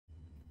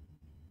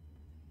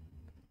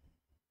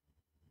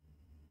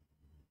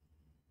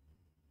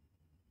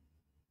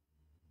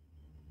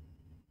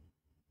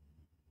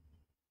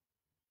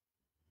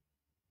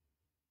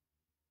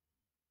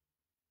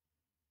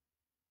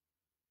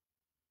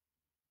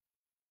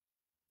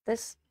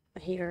This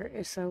heater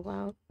is so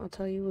loud. I'll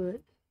tell you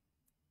what.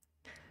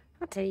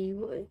 I'll tell you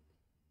what.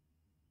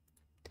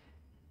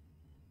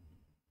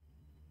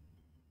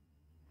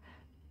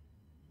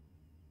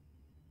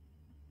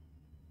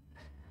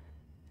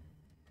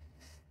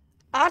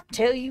 I'll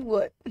tell you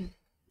what.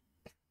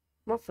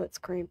 My foot's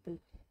cramping.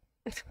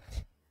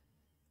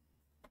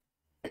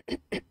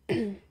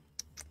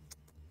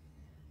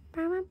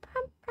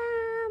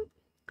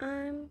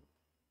 I'm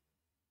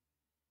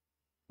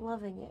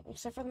loving it.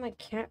 Except for my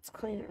cat's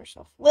cleaning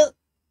herself. Well,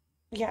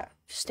 yeah,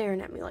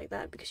 staring at me like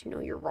that because you know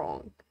you're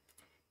wrong.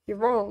 You're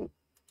wrong.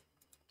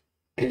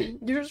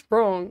 You're just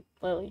wrong,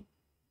 Lily.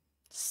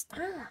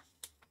 Stop.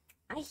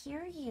 I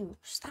hear you.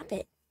 Stop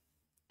it.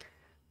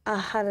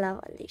 Hello,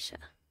 Alicia.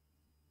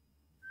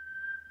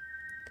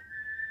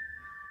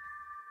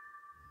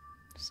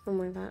 Something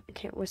like that. I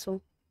can't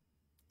whistle.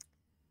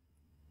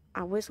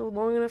 I whistled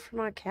long enough for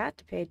my cat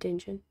to pay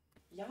attention.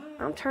 Yes.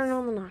 I'm turning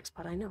on the knock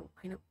spot. I know.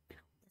 Listen.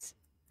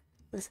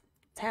 Listen.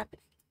 It's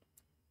happening.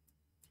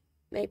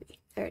 Maybe.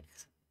 There it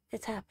is.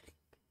 It's happening.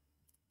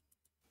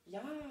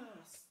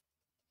 Yes.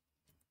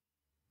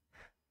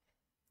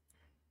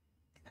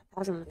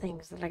 1,000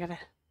 things that I gotta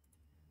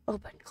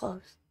open,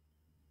 close.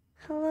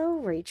 Hello,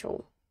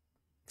 Rachel.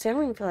 See, I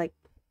don't even feel like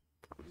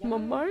my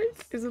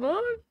mic is it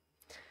on.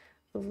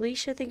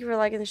 Alicia, thank you for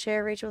liking the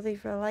share. Rachel, thank you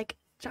for the like.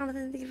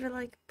 Jonathan, thank you for the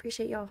like.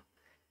 Appreciate y'all.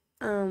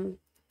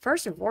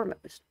 First and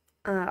foremost,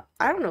 I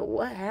don't know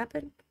what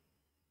happened,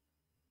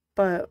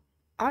 but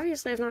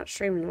obviously I've not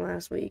streamed in the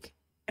last week,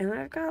 and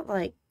I've got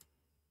like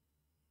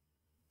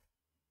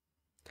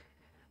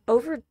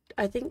over,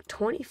 I think,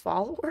 20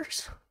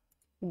 followers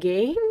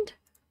gained.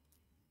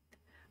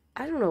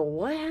 I don't know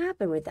what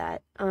happened with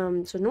that.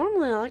 So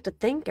normally I like to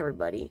thank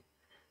everybody,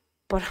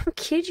 but I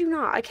kid you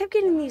not, I kept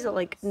getting these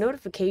like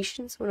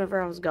notifications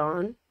whenever I was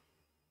gone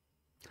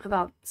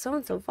about so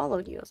and so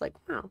followed you. I was like,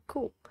 wow,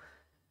 cool.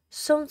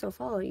 So and so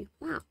followed you.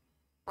 Wow,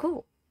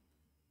 cool.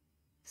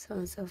 So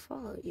and so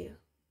followed you.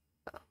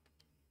 Oh,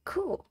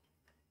 cool.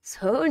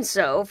 So and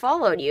so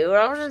followed you.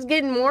 I was just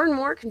getting more and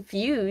more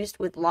confused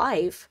with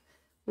life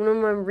when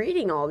I'm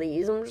reading all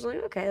these. I'm just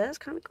like, okay, that's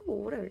kind of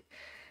cool, whatever.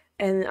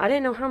 And I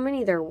didn't know how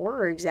many there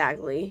were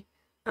exactly.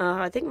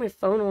 I think my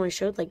phone only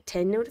showed like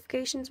 10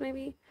 notifications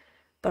maybe,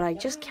 but I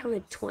just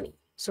counted 20.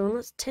 So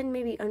unless 10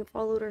 maybe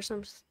unfollowed or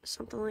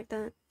something like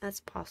that,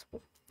 that's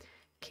possible.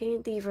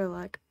 Can't leave her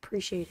like,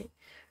 appreciate it.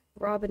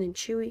 Robin and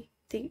Chewy,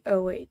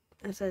 oh wait,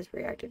 that says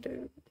reacted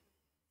to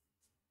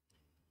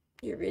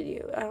your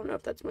video. I don't know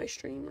if that's my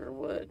stream or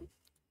what.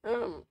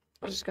 I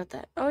just got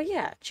that. Oh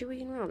yeah,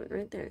 Chewy and Robin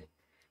right there.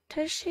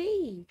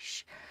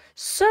 Sheesh.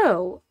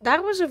 So,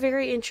 that was a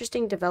very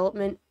interesting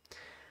development.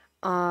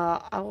 I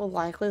will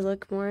likely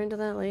look more into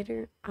that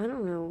later. I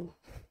don't know.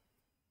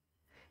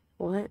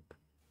 What?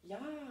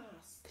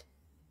 Yes.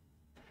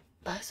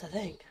 That's the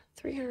thing.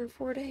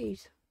 304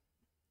 days.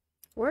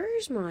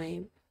 Where's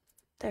my...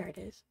 There it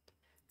is.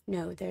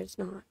 No, there's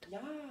not.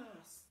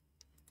 Yes.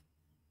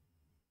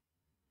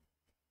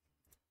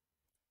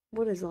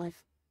 What is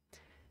life?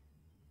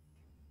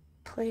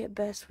 Play it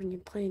best when you're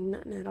playing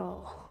nothing at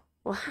all.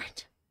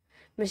 What?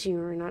 Miss you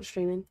were not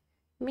streaming.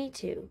 Me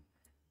too.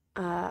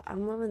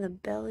 I'm loving the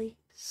belly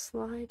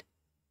slide.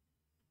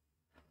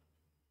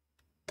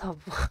 The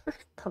what?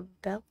 The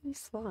belly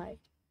slide.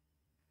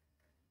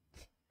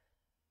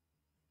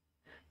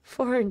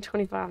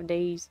 425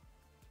 days.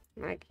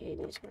 My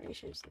goodness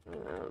gracious.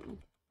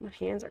 My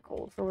hands are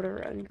cold for whatever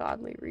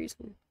ungodly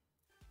reason.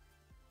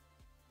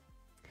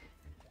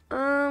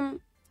 Oh,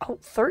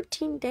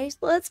 13 days.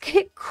 Let's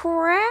get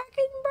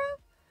cracking, bro.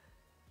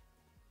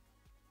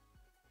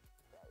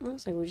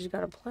 Looks like we just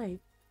gotta play.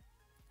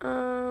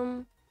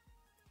 So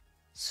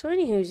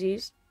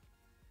anywhoosies,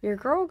 your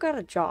girl got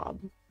a job.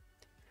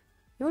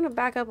 You want to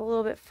back up a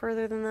little bit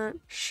further than that?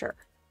 Sure.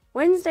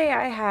 Wednesday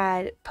I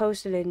had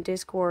posted in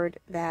Discord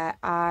that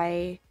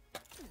my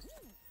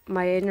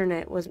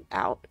internet was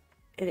out,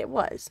 and it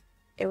was.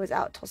 It was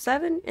out till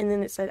 7, and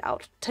then it said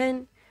out till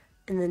 10,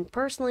 and then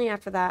personally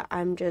after that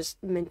I'm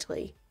just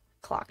mentally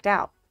clocked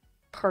out.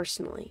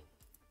 Personally.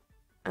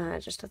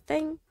 Just a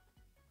thing.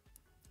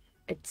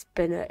 It's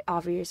been an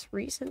obvious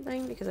recent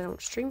thing because I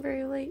don't stream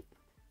very late.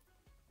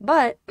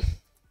 But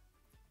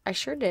I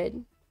sure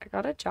did. I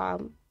got a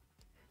job.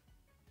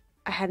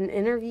 I had an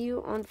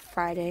interview on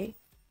Friday.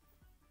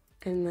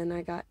 And then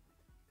I got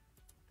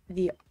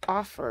the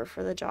offer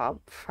for the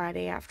job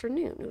Friday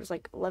afternoon. It was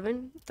like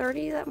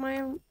 11:30 that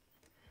my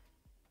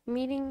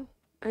meeting,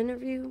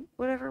 interview,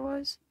 whatever it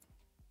was.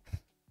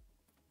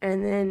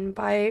 And then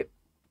by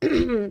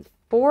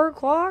 4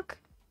 o'clock,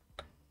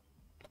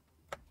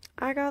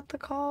 I got the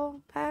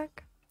call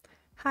back.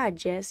 Hi,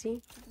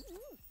 Jesse.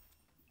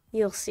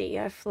 You'll see,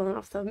 I've flown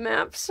off the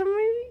map so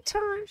many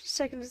times. Just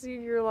checking to see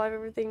if you're alive.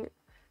 Everything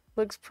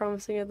looks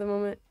promising at the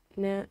moment.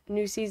 Nah,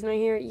 new season I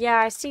hear. Yeah,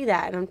 I see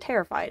that, and I'm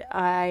terrified.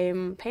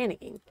 I'm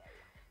panicking.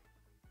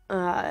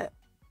 I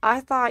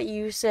thought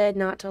you said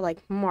not to,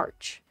 like,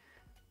 March.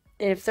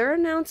 And if they're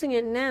announcing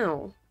it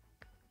now,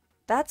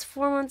 that's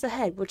 4 months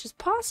ahead, which is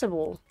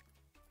possible.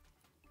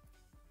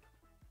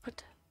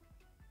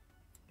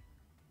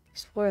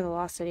 Explore the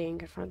lost city and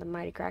confront the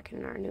mighty Kraken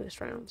in our newest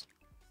rounds.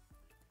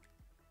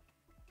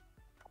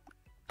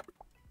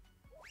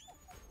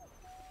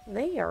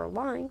 They are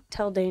lying.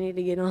 Tell Danny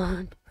to get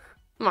on.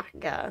 My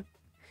God.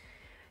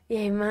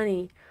 Yay,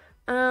 money.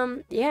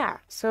 Yeah.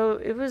 So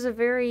it was a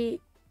very,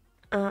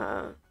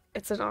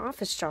 it's an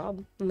office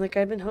job, like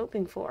I've been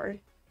hoping for,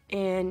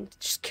 and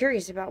just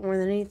curious about more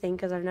than anything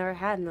because I've never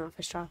had an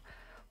office job.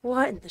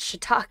 What in the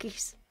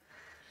shiitakes?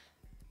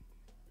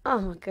 Oh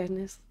my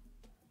goodness.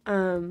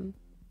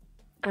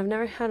 I've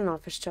never had an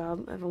office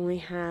job. I've only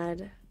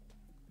had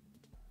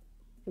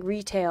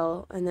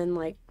retail, and then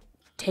like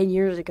 10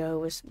 years ago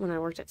was when I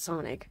worked at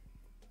Sonic.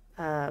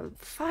 5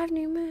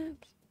 new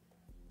maps.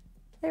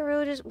 They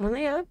really just, when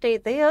they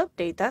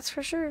update, that's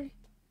for sure.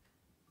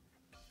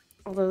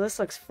 Although this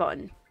looks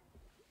fun.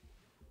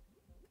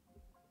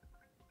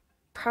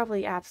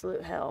 Probably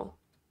absolute hell.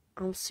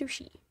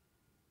 Sushi.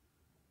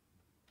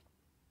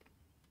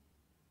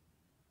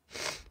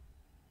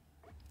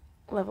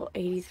 Level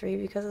 83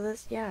 because of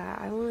this? Yeah,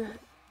 I wanna...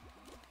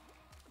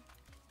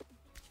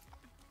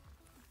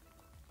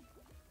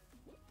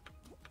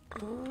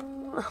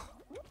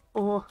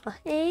 Oh,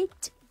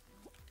 what?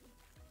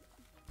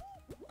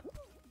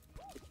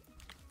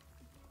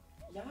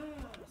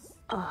 Yes.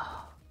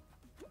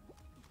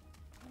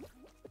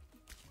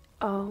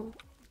 Oh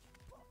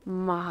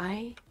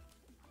my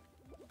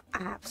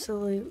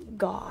absolute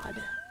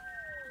God.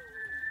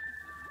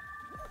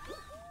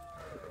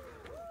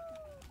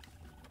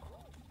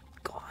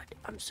 God,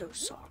 I'm so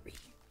sorry.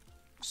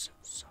 So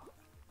sorry.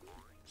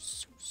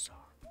 So sorry.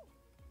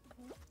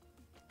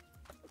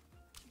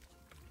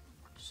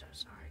 So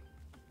sorry.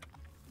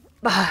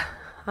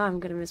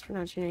 I'm gonna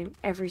mispronounce your name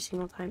every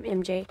single time.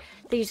 MJ,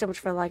 thank you so much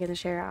for liking the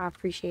share. I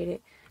appreciate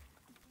it.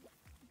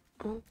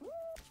 Oh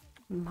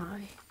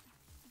my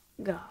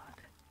God.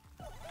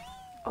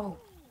 Oh.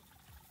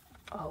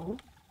 Oh.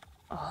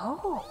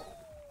 Oh.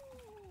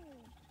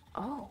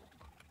 Oh.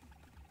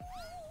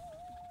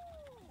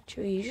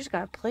 Chewie, you just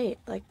gotta play it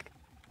like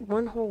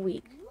one whole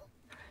week.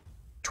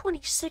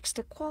 26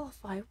 to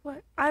qualify.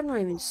 What? I'm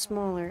not even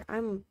smaller.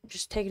 I'm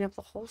just taking up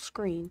the whole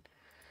screen.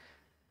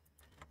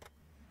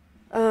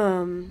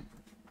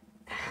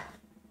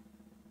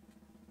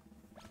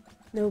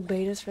 No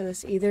betas for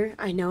this either.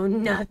 I know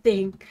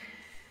nothing.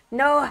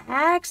 No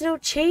hacks, no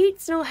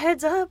cheats, no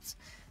heads ups.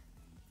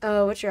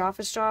 What's your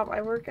office job?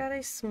 I work at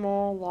a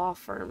small law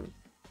firm.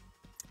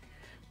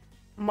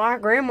 My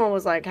grandma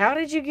was like, how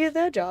did you get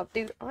that job,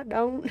 dude? I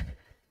don't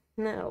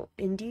know.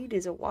 Indeed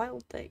is a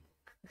wild thing.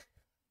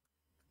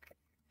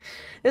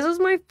 This was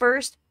my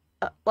first,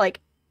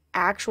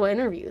 actual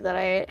interview that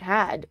I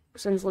had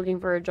since looking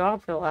for a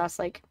job for the last,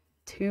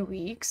 2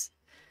 weeks.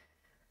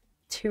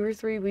 2 or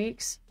 3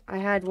 weeks. I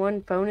had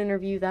one phone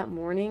interview that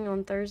morning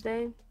on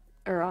Thursday,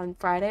 or on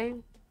Friday,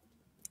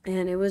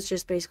 and it was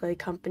just basically a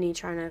company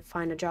trying to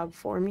find a job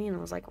for me, and I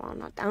was like, well, I'm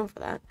not down for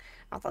that.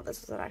 I thought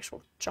this was an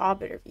actual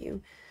job interview.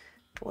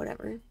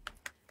 Whatever.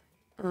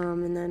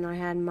 And then I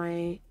had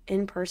my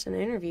in-person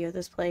interview at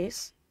this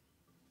place,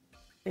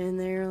 and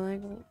they were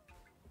like, well,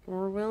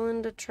 we're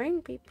willing to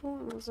train people,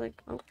 and I was like,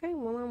 okay,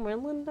 well, I'm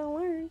willing to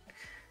learn.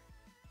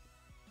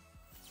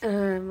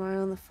 Am I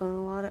on the phone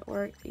a lot at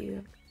work? Do you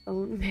have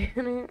phone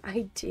manner?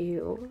 I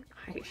do.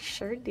 I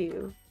sure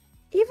do.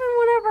 Even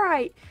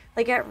whenever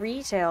at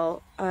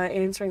retail,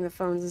 answering the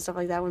phones and stuff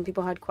like that, when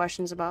people had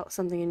questions about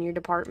something in your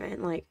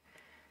department,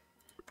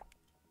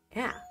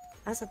 yeah,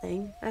 that's a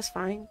thing. That's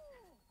fine.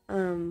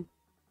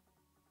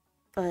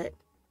 But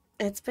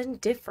it's been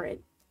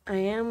different. I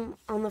am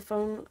on the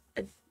phone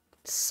a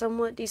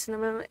somewhat decent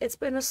amount. It's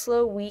been a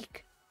slow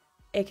week,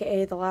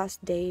 aka the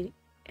last day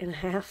and a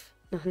half.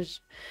 No,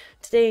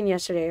 today and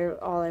yesterday are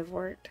all I've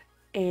worked,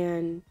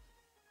 and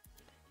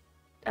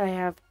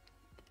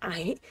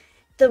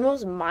the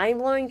most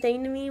mind-blowing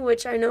thing to me,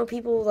 which I know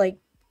people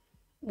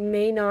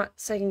may not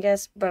second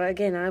guess, but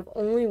again, I've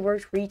only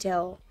worked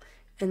retail,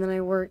 and then I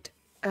worked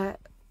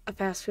at a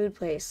fast food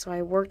place, so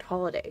I worked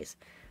holidays.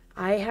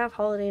 I have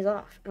holidays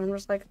off, and I'm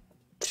just like,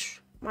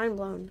 mind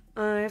blown.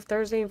 I have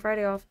Thursday and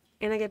Friday off,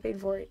 and I get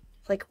paid for it.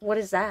 What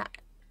is that?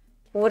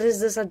 What is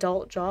this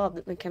adult job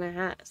that McKenna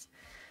has?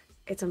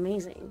 It's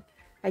amazing.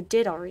 I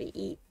did already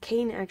eat.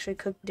 Kane actually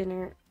cooked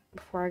dinner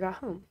before I got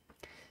home.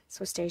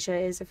 So Stacia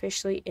is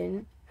officially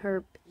in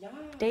her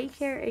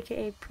daycare,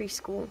 aka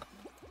preschool.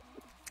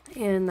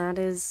 And that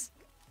is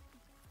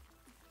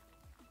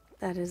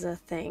a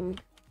thing.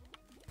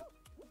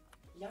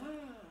 Yes.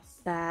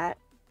 That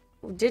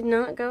did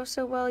not go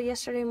so well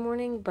yesterday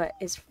morning, but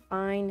is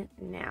fine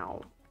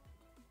now.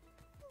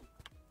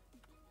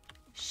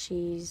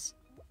 She's...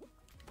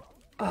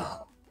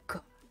 Oh,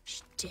 gosh,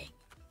 dang.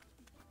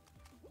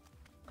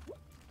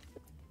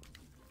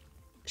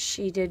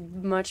 She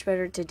did much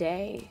better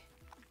today.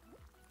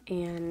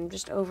 And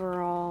just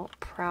overall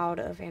proud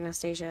of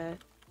Anastasia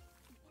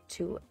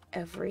to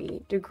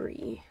every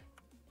degree.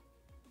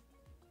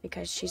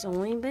 Because she's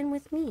only been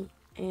with me.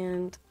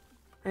 And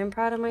I'm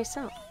proud of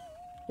myself.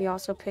 We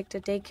also picked a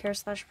daycare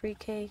 /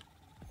 pre-K.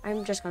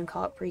 I'm just going to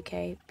call it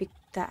pre-K.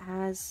 That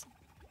has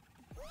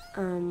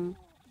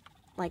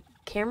like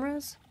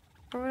cameras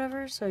or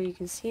whatever, so you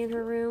can see in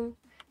her room.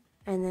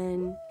 And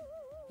then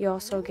you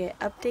also get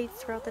updates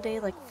throughout the day,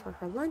 like for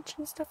her lunch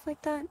and stuff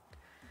like that.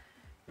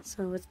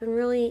 So it's been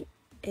really,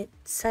 it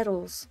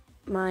settles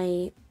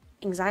my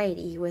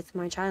anxiety with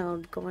my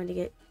child going to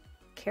get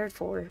cared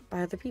for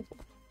by other people.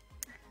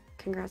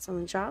 Congrats on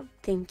the job.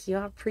 Thank you.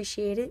 I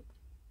appreciate it.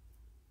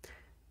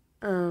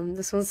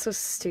 This one's so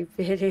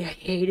stupid. I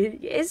hate it.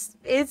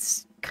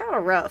 It's kind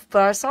of rough,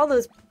 but I saw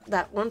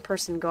that one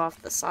person go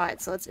off the side,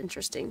 so that's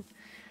interesting.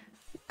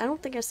 I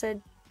don't think I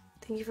said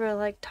thank you for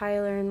like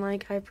Tyler and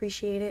like I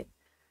appreciate it.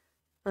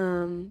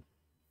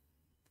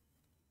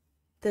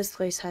 This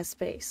place has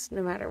space,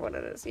 no matter what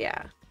it is.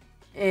 Yeah,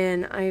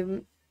 and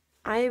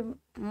I'm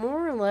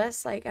more or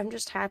less like I'm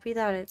just happy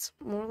that it's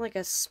more like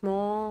a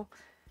small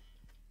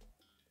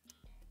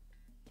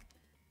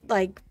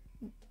like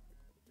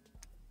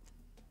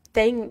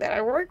thing that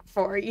I work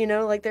for, you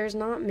know, like there's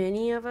not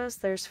many of us.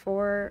 There's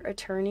 4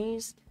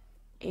 attorneys,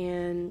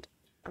 and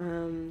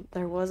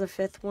there was a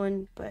 5th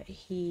one, but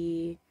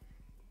he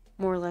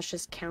more or less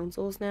just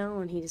counsels now,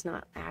 and he's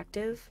not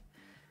active.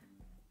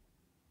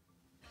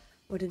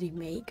 What did he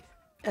make?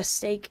 A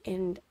steak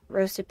and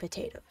roasted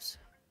potatoes.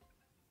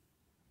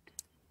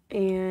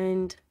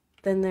 And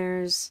then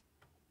there's,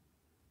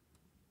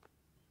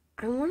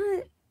 I want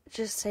to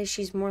just say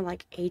she's more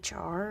like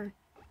HR.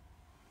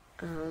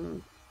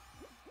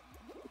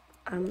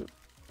 I'm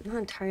not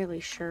entirely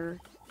sure,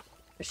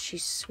 but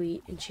she's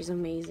sweet and she's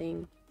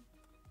amazing.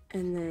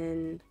 And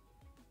then,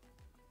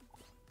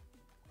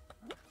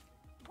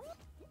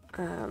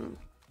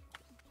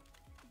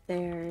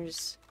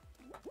 there's,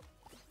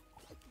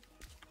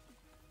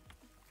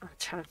 I'm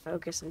trying to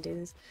focus and do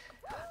this.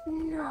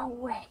 No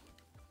way.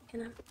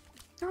 And I'm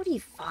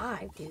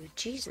 35, dude.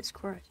 Jesus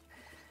Christ.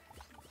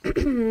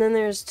 And then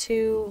there's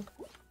 2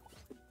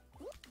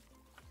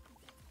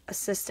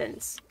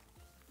 assistants.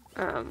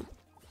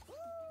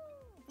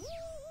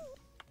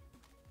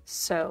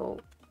 So,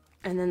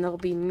 and then there'll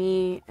be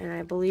me, and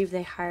I believe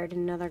they hired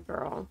another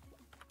girl.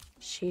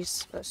 She's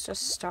supposed to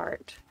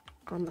start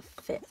on the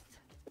 5th.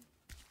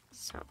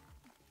 So,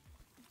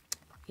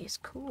 it's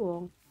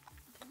cool.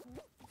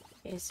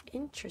 It's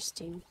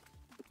interesting.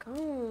 Go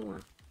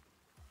on.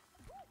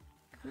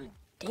 God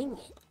dang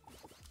it.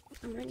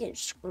 I'm not getting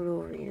screwed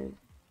over here.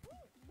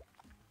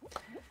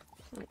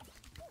 Like,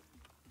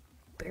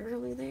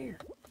 barely there.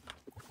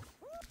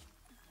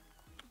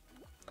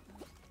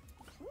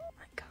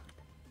 My God.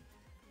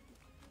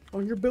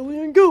 On your belly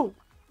and go!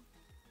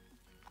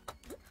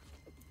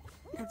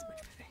 That's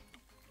much better.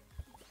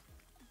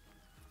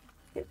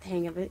 Get the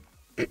hang of it.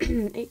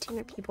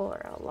 18 people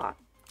are a lot.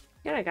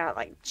 You gotta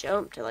like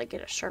jump to like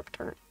get a sharp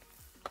turn.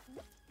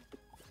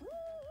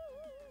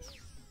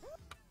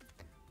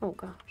 Oh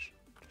gosh.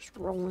 Just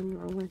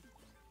rolling.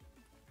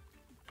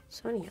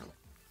 So anyhow.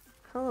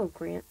 Hello,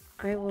 Grant.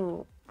 I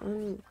will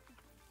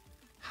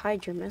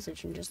hide your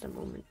message in just a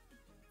moment.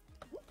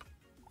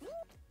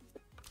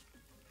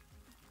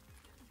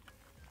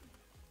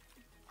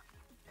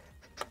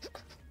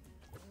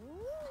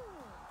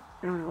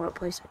 I don't know what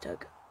place I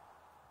took.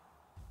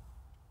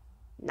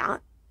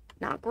 Not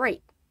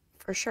great.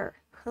 For sure.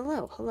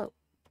 Hello.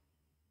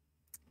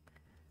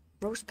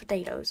 Roast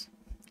potatoes.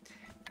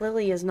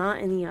 Lily is not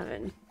in the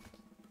oven.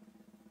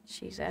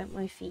 She's at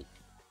my feet,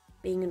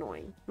 being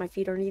annoying. My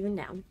feet aren't even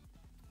down.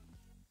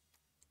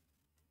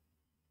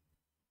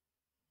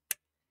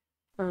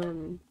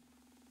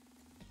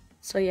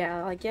 So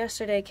yeah, like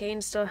yesterday,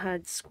 Kane still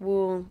had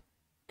school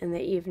in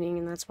the evening,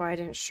 and that's why I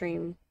didn't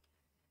stream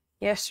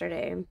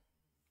yesterday.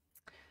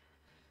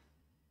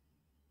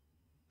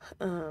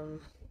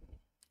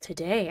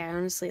 Today, I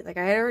honestly, like,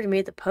 I had already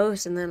made the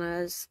post, and then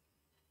I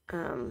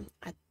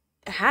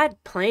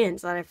had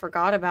plans that I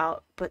forgot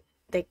about, but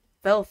they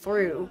fell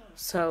through,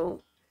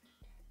 so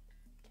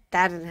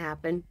that didn't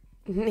happen.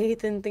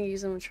 Nathan, thank you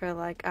so much for,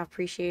 like, I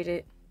appreciate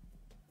it.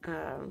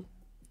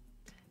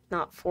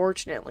 Not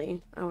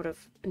fortunately, I would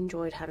have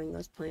enjoyed having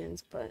those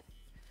plans, but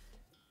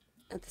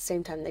at the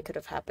same time, they could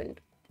have happened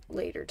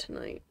later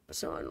tonight,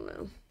 so I don't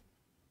know.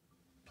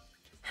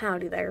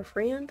 Howdy there,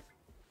 friend.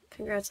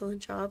 Congrats on the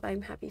job.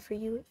 I'm happy for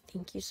you.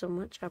 Thank you so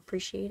much. I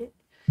appreciate it.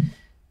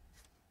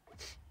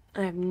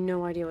 I have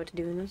no idea what to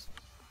do in this.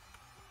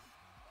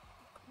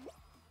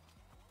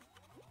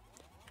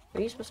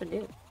 What are you supposed to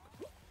do?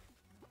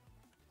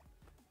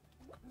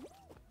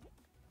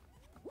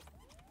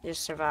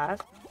 Just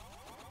survive?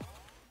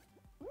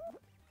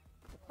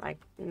 Like,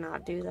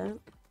 not do that?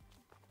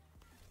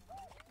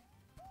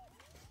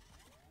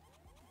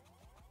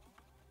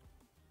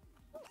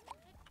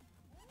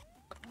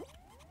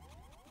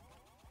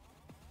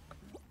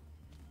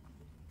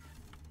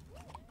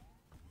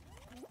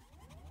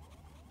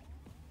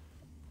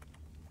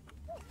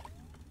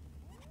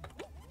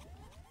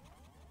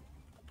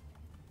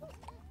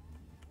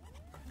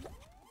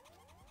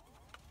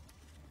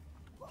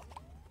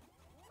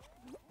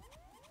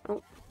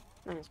 Oh,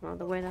 that's not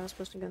the way that was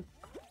supposed to go.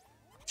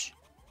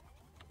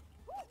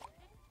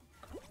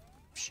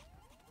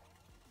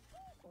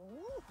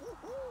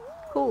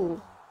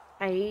 Cool.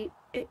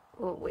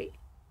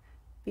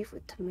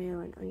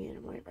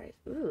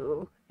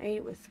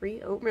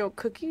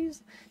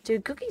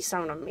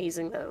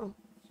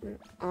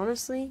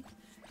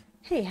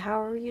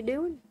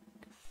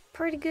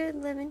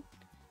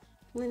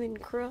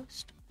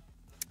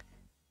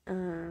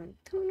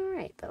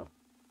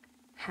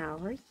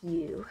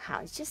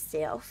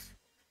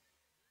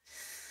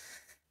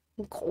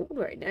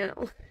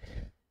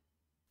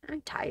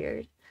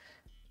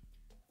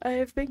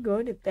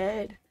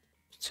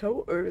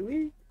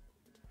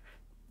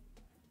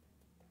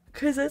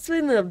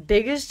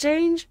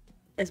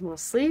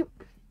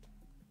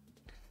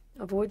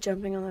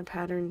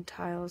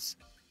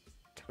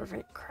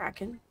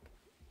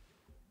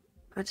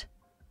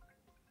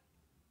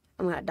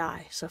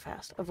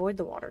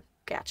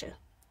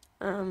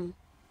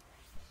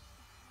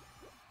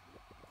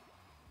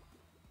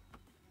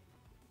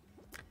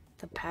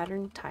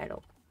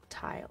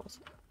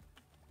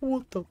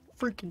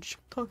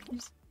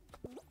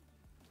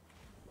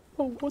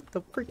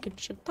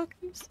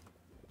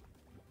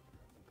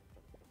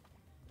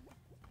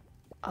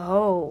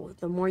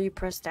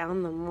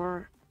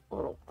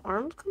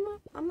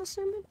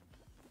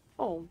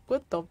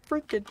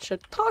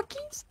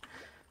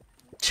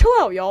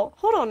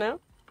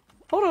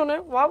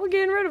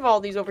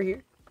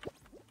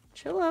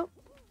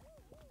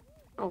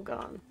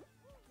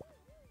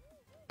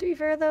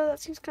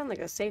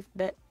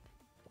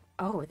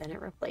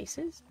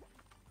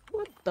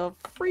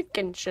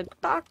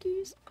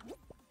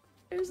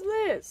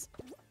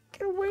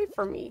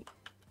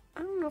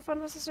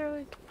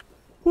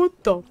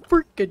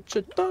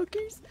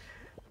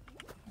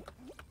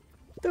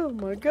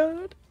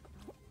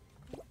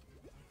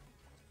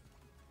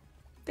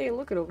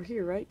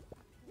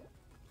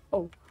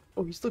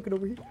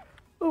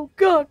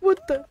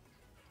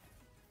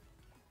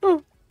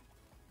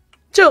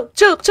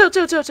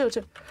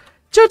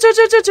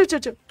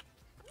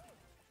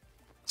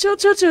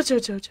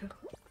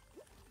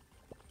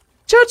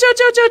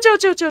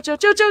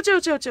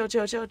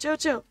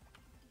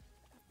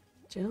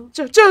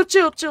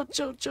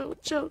 chill,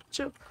 chill,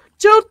 chill,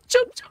 chill,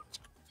 chill, chill.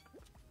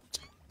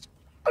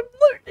 I'm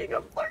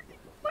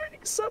learning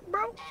something,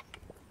 bro.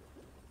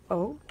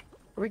 Oh,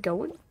 are we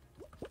going?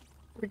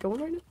 Are we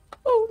going right now?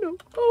 Oh no,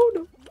 oh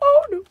no,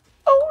 oh no,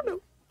 oh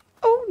no,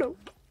 oh no,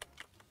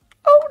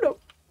 oh no,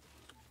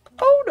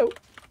 oh no,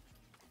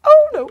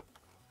 oh no,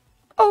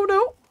 oh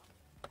no,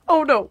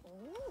 oh no.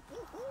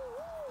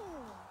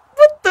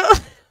 What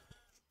the?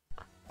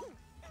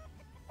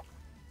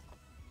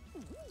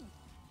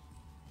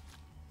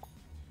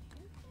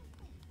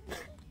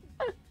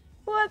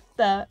 What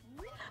the?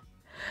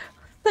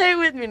 Stay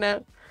with me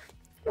now.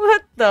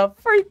 What the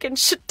freaking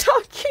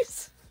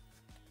shiitakes?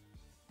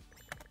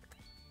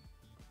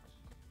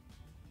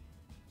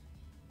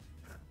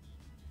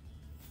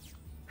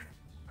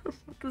 I'm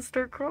about to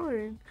start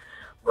crying.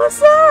 What's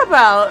that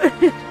about?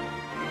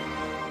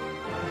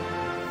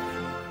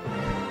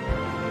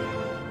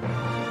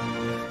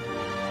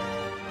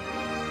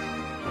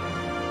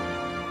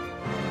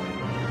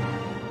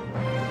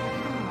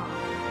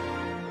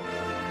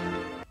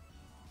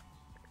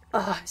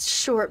 It's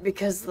short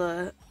because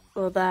that,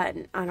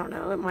 I don't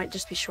know, it might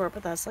just be short,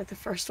 but that's like the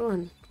first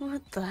one.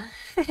 What the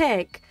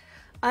heck?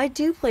 I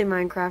do play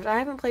Minecraft. I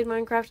haven't played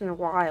Minecraft in a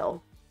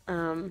while.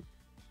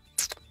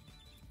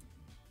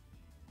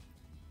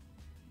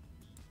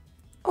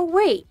 Oh,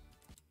 wait.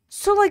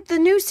 So, like, the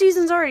new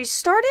season's already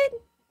started?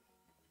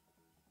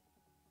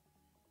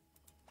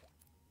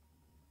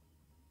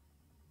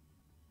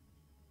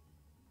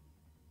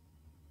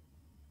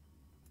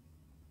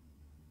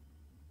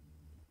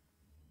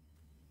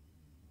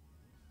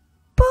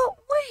 But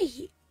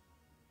wait.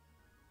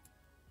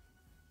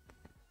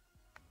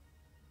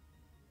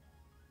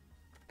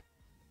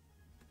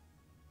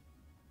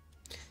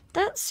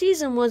 That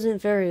season wasn't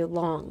very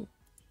long.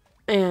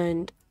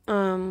 And,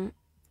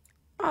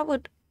 I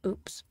would...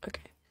 Oops,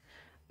 okay.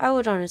 I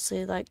would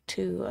honestly like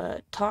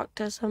to, talk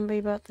to somebody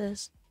about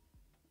this.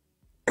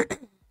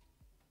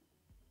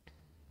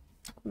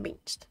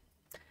 Beast.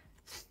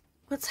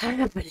 What's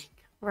happening,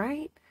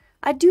 right?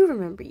 I do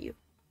remember you.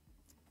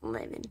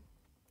 Lemon.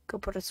 Go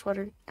put a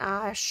sweater.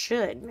 I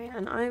should,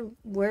 man. I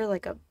wear,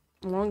 like, a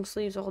long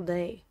sleeves all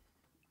day.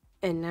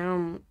 And now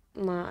I'm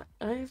not...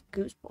 I have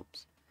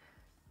goosebumps.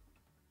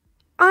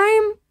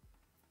 I'm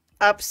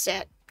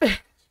upset.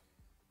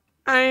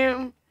 I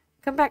am...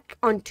 Come back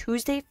on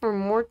Tuesday for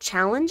more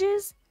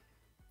challenges?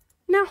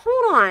 Now,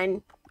 hold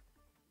on.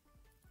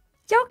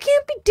 Y'all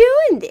can't be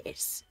doing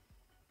this.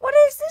 What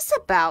is this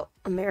about,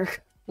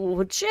 America?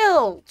 Oh,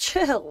 chill,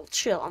 chill,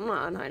 chill. I'm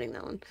not unhiding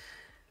that one.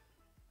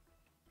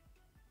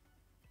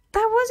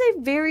 That was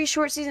a very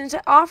short season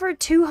to offer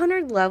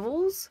 200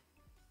 levels.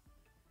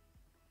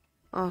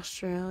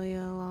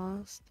 Australia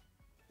lost.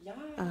 Yes.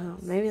 Oh,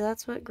 maybe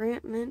that's what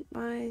Grant meant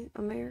by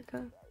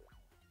America.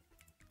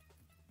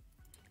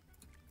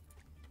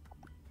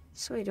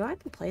 So wait, do I have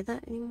to play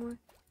that anymore?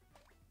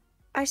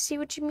 I see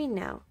what you mean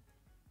now.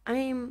 I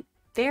am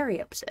very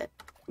upset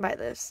by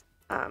this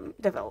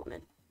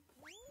development.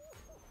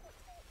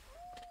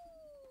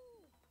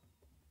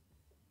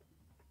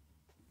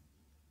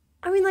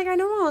 I mean, like, I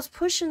know I was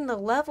pushing the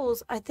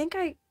levels. I think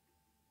I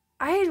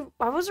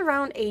was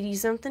around 80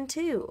 something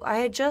too. I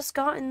had just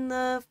gotten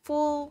the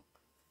full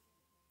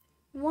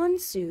one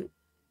suit.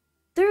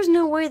 There's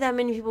no way that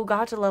many people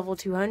got to level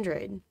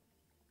 200.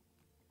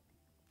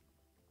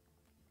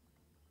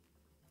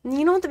 And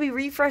you don't have to be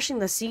refreshing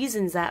the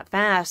seasons that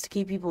fast to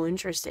keep people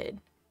interested.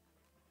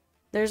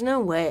 There's no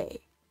way.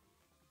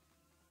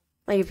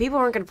 Like, if people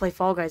aren't going to play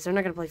Fall Guys, they're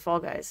not going to play Fall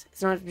Guys.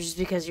 It's not just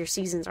because your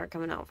seasons aren't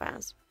coming out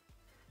fast.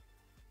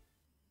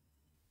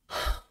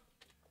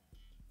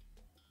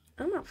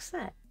 I'm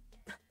upset.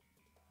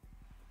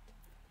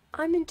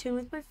 I'm in tune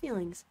with my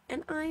feelings,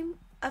 and I'm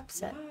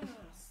upset. Yes.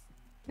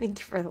 Thank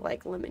you for the,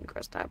 like, lemon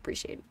crust. I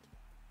appreciate it.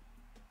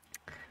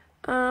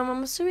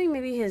 I'm assuming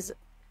maybe his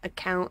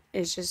account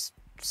is just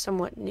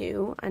somewhat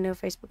new. I know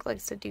Facebook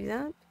likes to do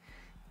that.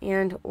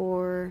 And,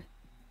 or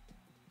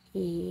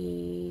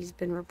he's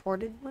been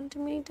reported one too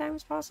many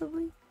times,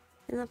 possibly,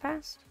 in the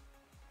past.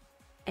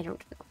 I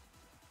don't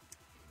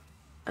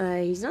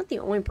know. He's not the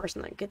only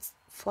person that gets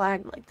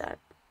flagged like that.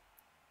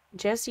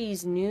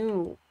 Jesse's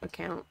new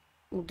account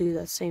will do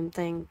the same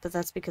thing, but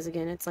that's because,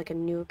 again, it's like a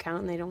new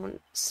account and they don't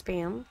want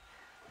spam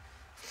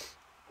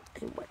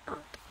and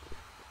whatnot.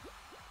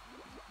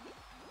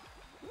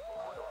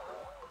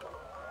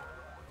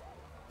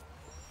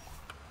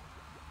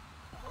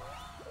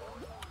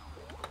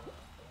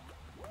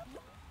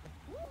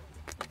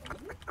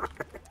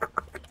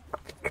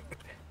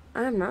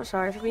 I'm not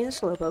sorry for being a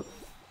slowpoke.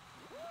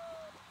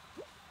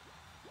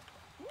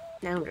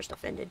 Now I'm just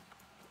offended.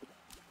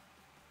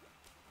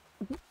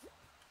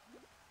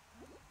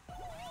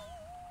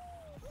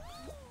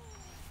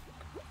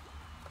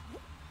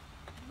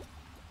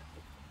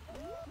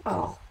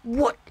 Oh,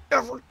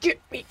 whatever, get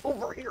me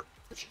over here.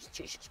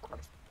 Jesus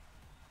Christ.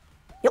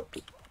 Help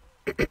me.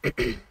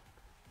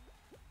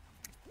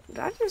 Did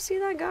I just see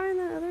that guy in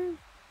that other?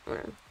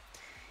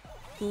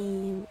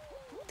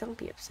 Don't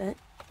be upset.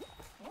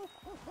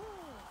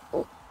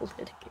 Oh,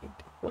 litigate.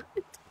 What?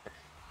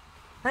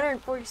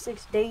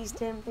 146 days,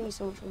 Tim. Thank you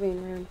so much for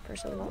being around for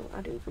so long.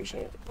 I do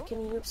appreciate it.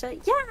 Getting you upset?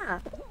 Yeah!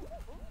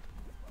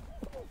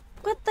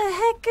 What the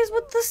heck is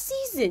with the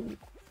season?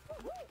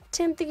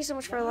 Tim, thank you so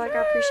much for the like.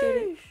 I appreciate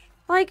it.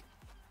 Like,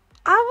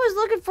 I was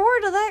looking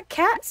forward to that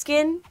cat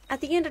skin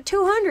at the end of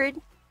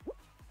 200.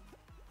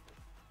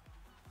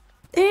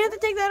 They didn't have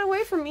to take that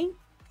away from me.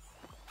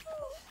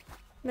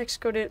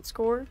 Mexico didn't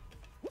score.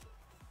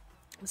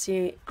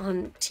 See,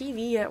 on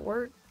TV at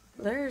work,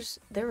 there was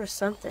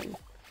something.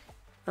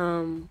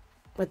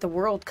 With the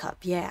World Cup.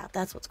 Yeah,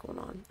 that's what's going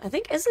on. I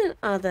think, isn't,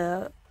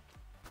 the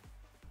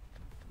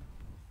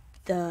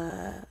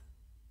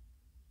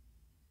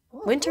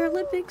Winter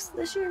Olympics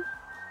this year?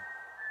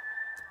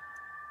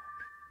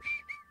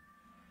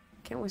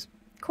 Can't wait.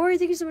 Corey,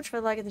 thank you so much for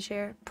liking the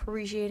share.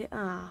 Appreciate it.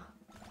 Ah.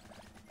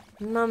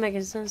 I'm not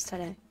making sense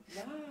today.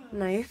 Yes.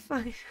 No, you're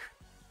fine.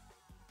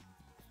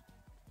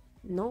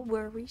 No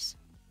worries.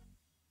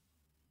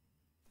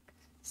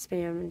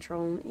 Spam and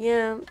trolling.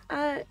 Yeah,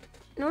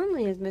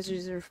 normally his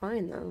messages are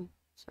fine though.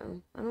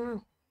 So, I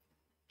don't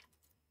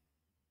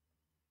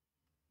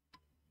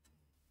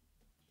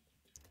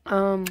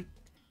know.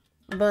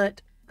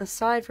 But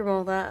aside from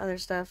all that other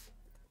stuff,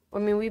 I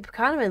mean, we've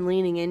kind of been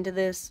leaning into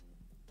this.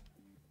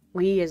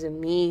 We, as in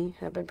me,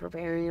 have been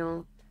preparing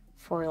y'all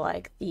for,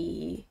 like,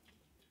 we're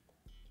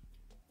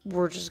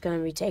just going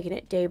to be taking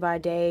it day by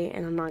day,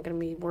 and I'm not going to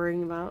be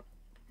worrying about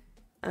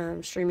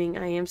streaming.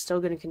 I am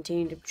still going to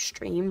continue to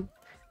stream.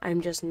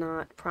 I'm just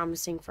not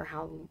promising for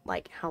how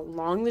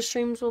long the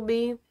streams will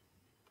be,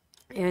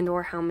 and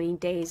or how many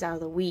days out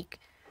of the week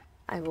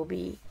I will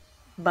be.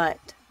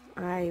 But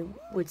I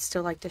would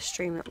still like to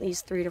stream at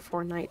least 3 to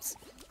 4 nights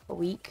a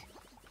week.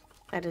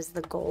 That is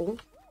the goal.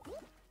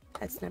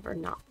 That's never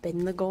not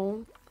been the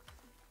goal.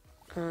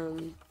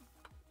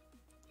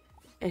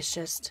 It's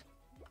just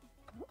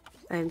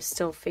I'm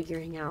still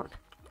figuring out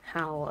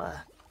how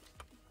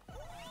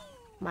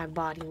my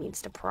body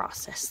needs to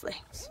process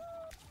things.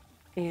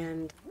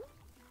 And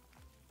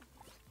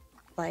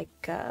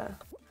like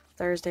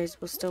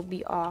Thursdays will still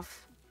be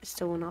off. I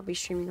still will not be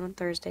streaming on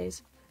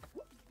Thursdays.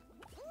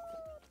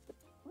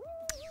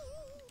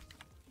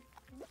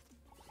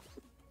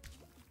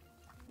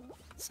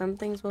 Some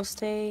things will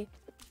stay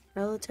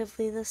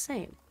relatively the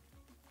same.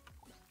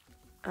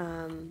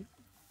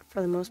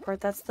 For the most part,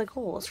 that's the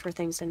goal, is for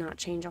things to not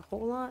change a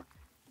whole lot.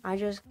 I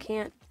just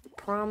can't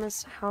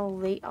promise how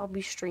late I'll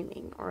be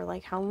streaming, or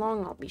like how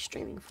long I'll be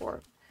streaming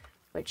for,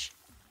 which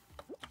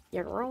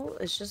your girl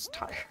is just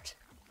tired.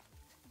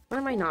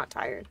 When am I not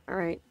tired?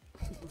 Alright,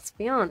 let's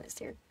be honest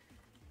here.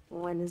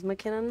 When is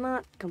McKenna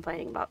not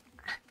complaining about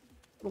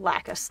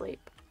lack of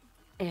sleep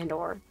and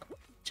or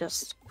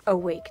just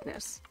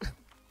awakeness?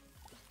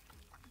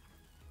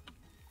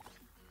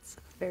 It's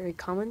a very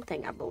common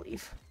thing, I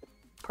believe,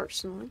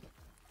 personally.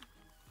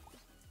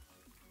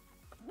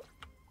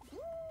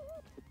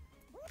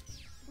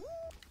 I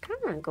kind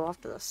of want to go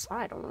off to the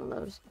side on one of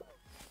those.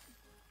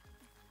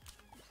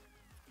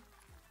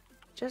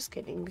 Just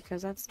kidding,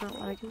 because that's not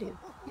what I can do.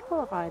 You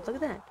qualified, look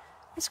at that.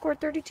 I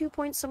scored 32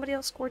 points. Somebody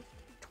else scored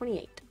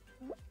 28.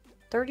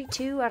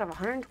 32 out of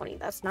 120.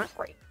 That's not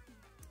great.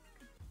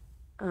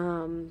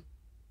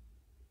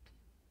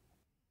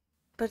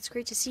 But it's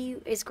great to see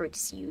you. It's great to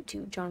see you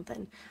too,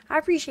 Jonathan. I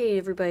appreciate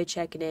everybody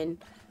checking in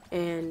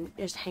and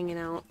just hanging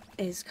out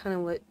is kind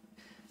of what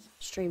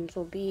streams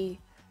will be.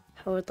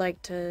 I would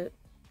like to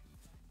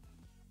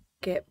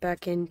get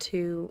back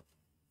into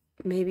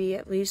maybe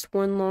at least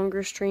one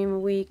longer stream a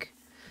week.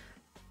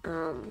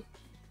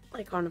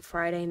 Like on a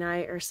Friday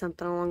night or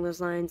something along those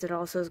lines. It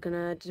also is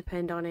gonna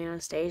depend on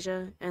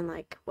Anastasia and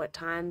like what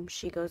time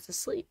she goes to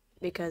sleep,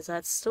 because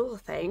that's still a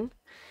thing.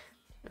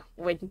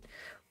 When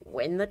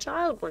the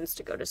child wants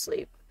to go to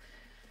sleep.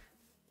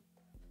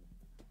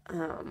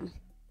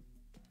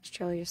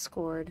 Australia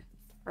scored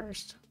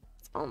first.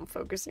 That's all I'm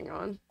focusing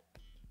on.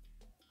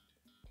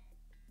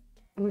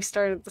 We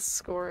started the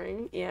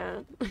scoring, yeah.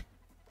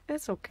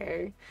 It's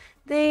okay.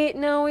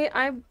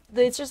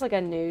 It's just like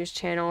a news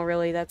channel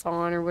really that's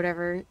on or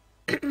whatever.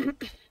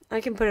 I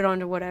can put it on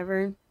to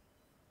whatever.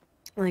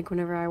 Like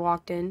whenever I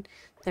walked in,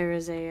 there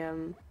was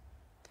it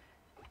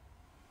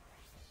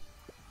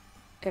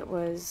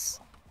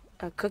was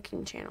a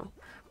cooking channel.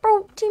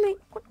 Bro, teammate,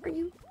 what are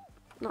you?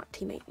 Not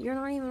teammate. You're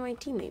not even my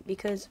teammate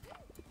because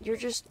you're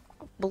just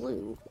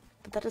blue.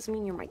 But that doesn't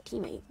mean you're my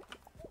teammate.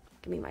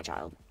 Give me my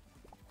child.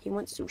 He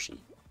wants sushi.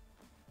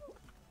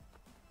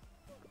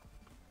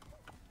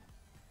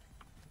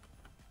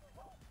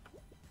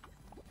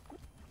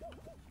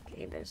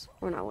 Okay, this.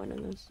 We're not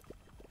winning this.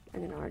 I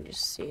can already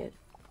just see it.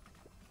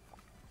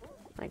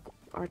 Like,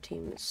 our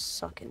team is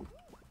sucking.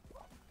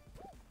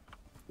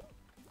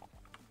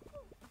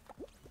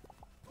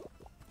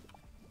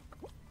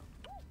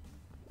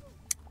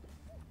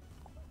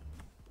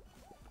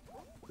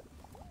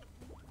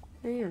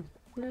 Yeah,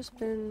 I've just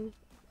been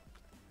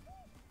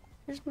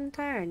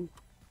tired.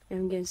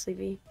 I'm getting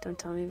sleepy. Don't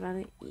tell me about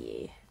it.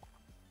 Yeah.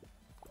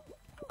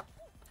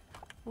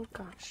 Oh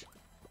gosh.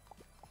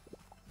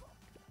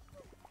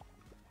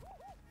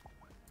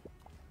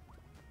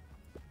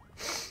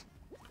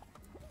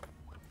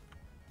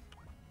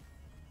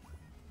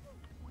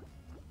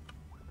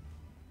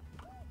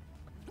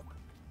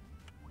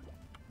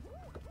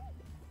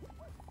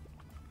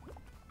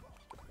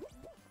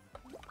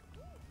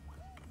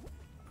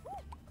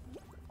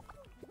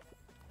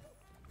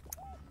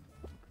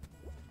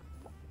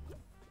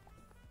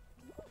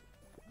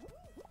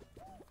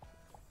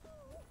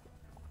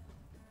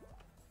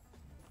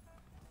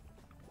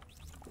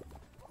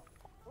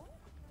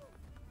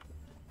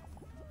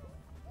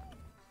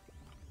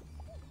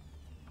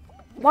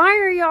 Why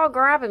are y'all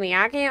grabbing me?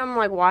 I'm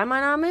like, why am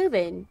I not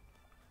moving?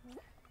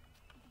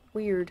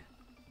 Weird.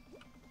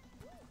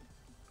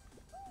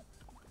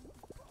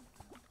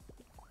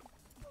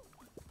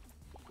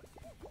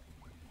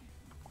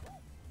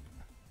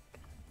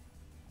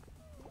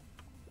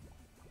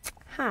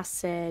 I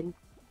said.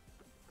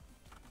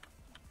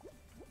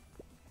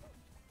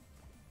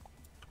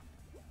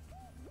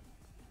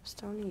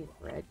 Still need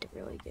red to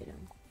really get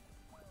him.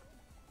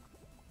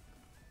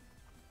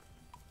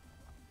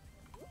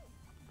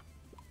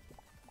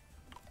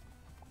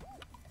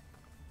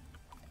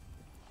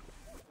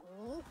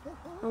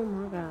 Oh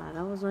my god,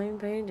 I was not even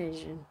paying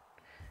attention.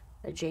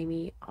 The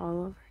Jamie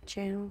Oliver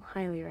channel,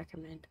 highly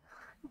recommend.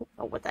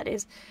 Oh, what that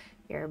is?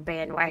 You're a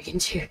bandwagon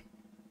cheer.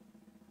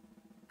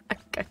 I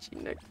got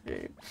you next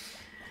game.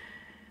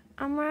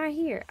 I'm right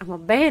here. I'm a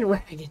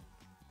bandwagon.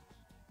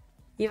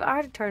 You've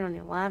already turned on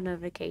your live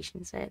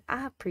notification set.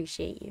 I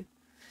appreciate you.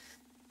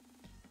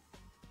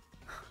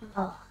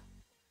 Oh,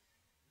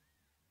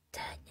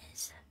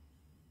 goodness.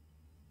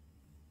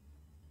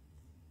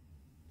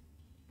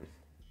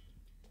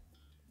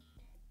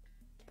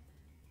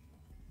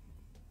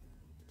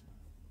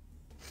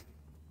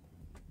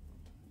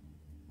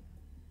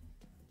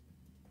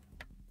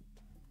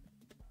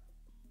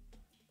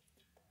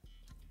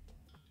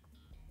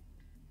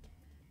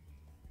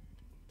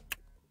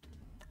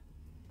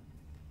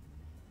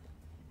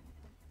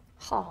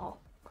 Oh.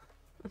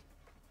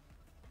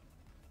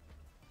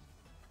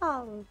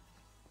 Oh.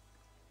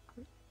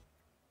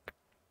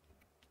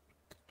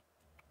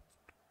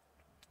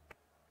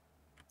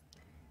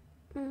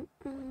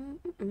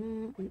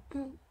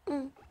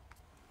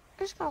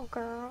 Let's go,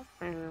 girl.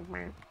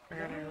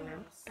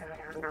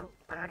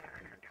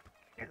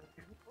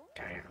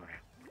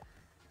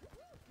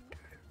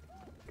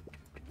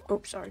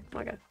 Oh, sorry.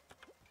 My God.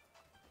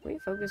 Will you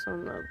focus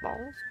on the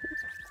balls,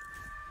 please?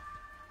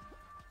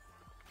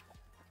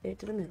 Get it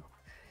to the middle.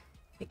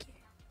 Heck yeah.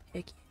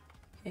 Heck yeah.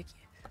 Heck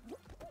yeah.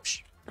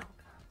 Psh. Oh, God.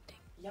 Dang.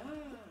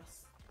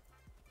 Yes.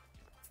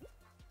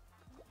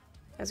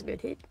 That's a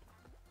good hit.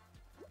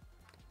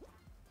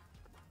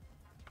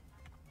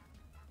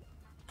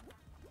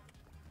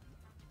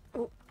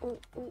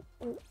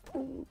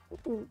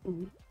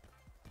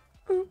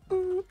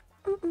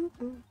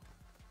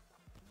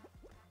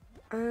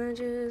 I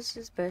just,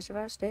 it's best if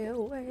I stay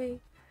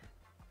away.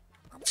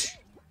 That's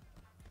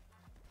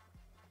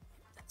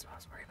what I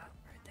was worried about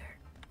right there.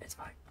 It's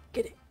fine.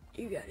 Get it.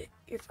 You got it.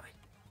 You're fine.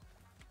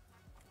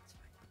 It's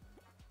fine.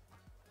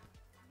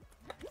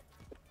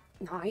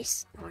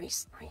 Nice,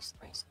 nice, nice,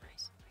 nice,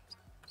 nice.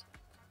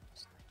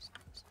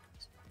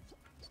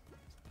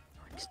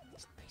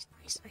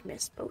 I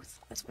missed both.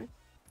 That's fine.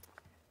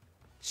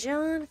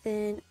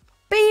 Jonathan.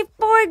 Beef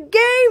Boy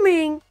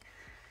Gaming!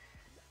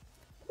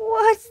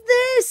 What's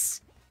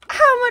this?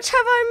 How much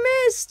have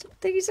I missed?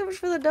 Thank you so much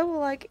for the double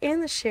like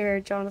and the share,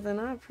 Jonathan.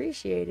 I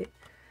appreciate it.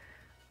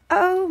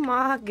 Oh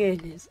my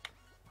goodness.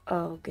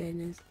 Oh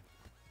goodness.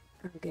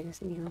 Oh goodness.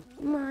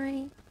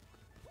 My.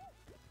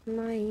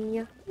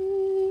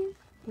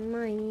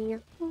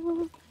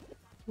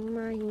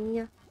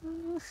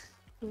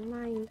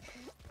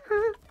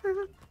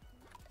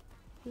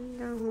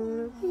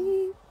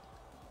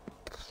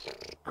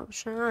 I'm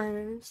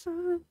shining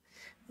sun.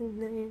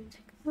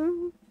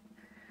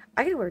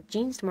 I gotta wear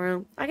jeans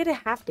tomorrow. I get a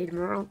half day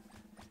tomorrow.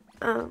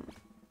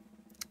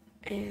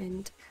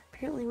 And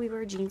apparently we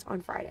wear jeans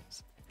on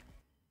Fridays.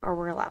 Or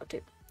we're allowed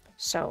to.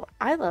 So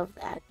I love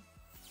that.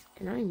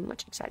 And I'm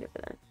much excited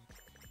for that.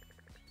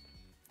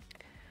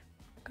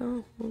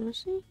 Gonna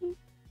see.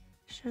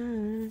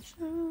 Shine,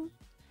 shine.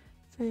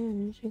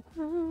 Fancy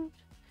clothes.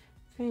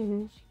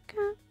 Fancy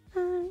guys.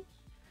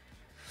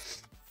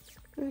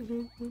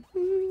 I'm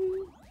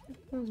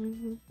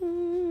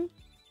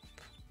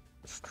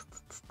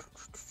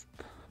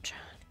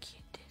trying to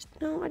get this.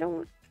 No, I don't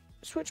want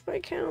to switch my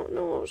account.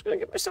 No, I was going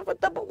to get myself a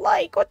double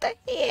like. What the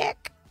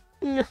heck?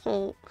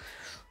 No.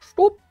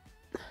 Stop.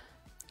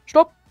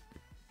 Stop.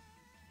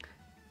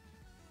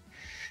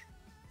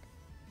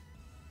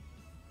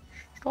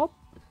 Stop.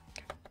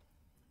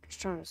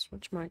 Just trying to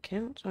switch my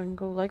account so I can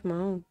go like my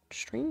own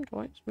stream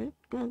twice, man.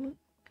 Come on, man.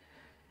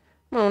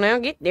 Come on now,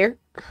 get there.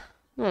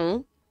 Come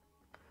on.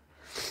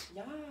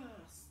 Yes.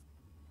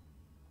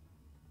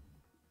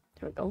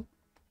 There we go.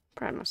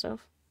 Proud of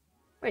myself.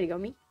 Way to go,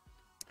 me.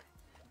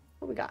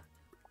 What we got?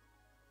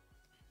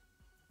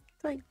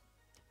 Play.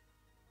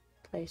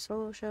 Play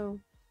solo show.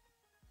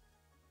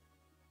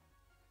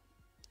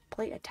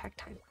 Play attack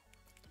time.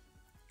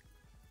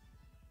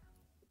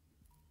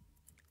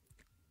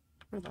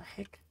 What the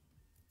heck?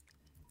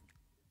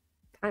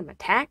 Time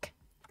attack?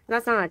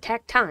 That's not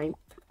attack time.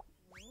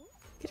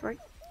 Get right.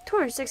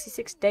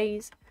 266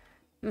 days.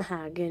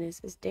 My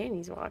goodness, it's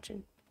Danny's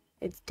watching.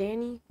 It's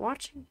Danny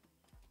watching.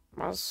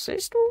 My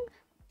sister?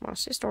 My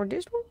sister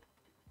this one?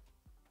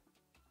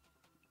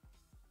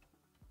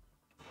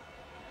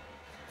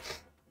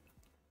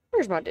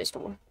 Where's my this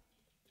one?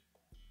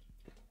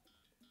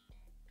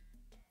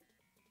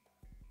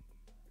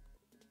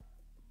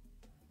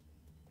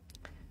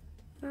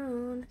 I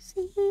wanna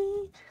see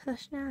the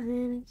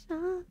shining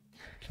star.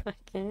 I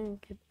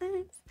can't get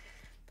this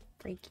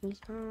breaking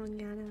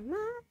song out of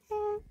my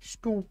head.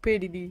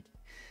 Stupidity.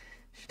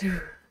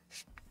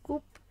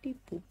 Scoopity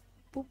boop.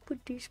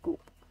 Boopity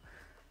scoop.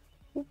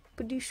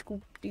 Boopity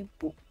scoopity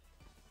boop.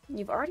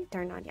 You've already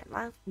turned on your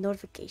live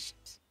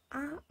notifications.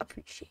 I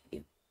appreciate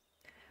you.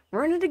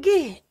 Run it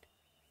again.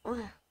 What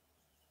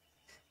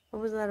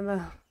was that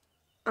about?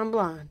 I'm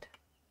blind.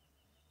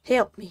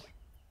 Help me.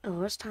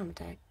 Oh, it's time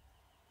attack.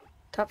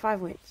 Top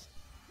 5 wins.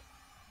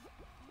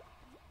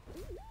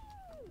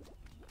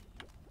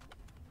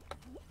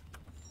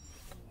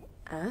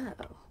 Oh.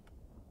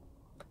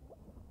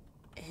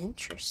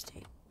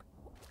 Interesting.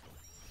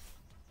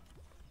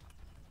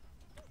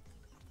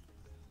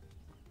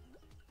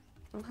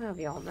 I'll have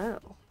y'all know.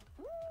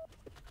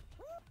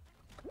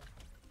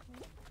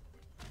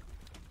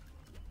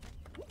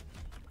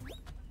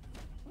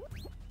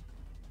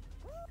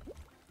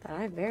 That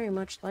I very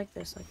much like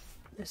this, I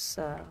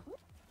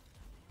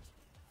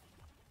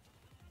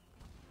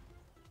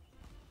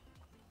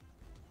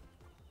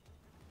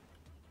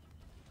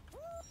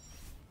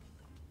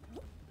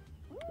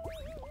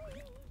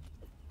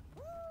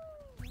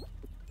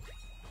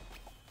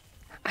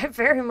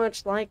very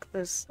much like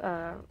this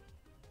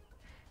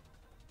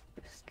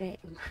game.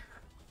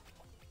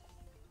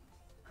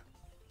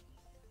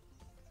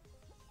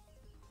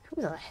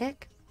 Who the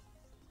heck?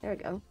 There we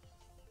go.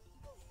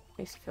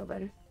 Makes you feel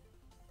better.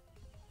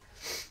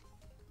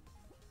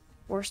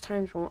 Worst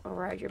times won't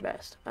override your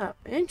best. Oh,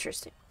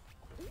 interesting.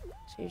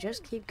 So you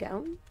just keep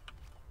going?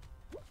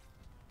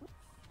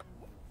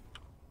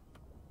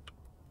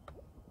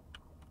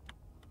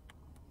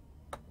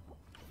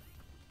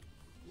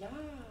 Yes.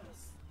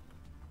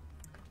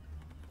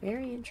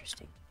 Very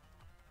interesting.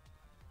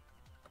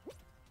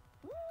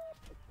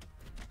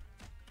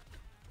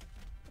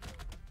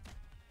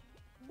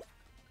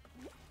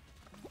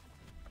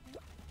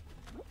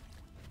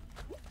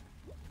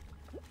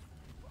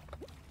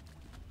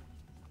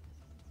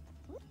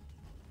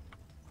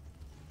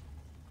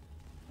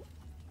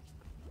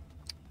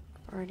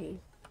 Already.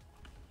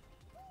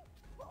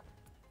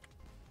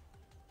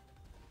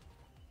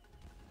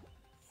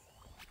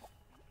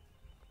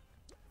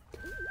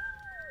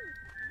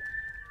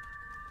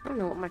 I don't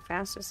know what my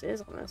fastest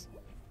is on this.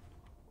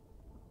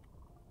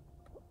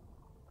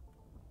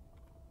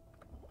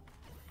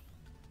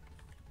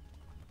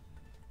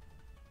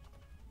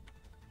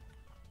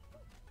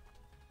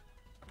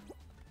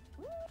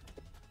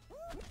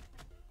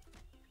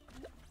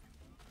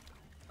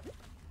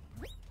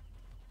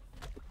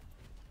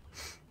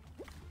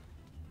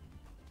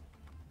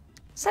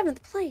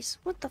 7th place.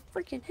 What the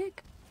freaking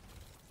heck?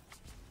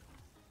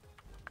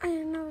 I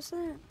didn't notice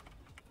that.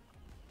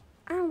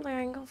 I don't think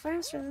I can go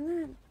faster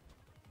than that.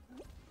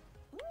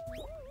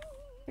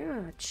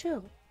 Yeah,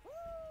 chill.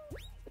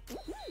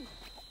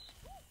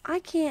 I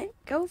can't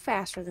go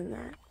faster than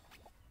that.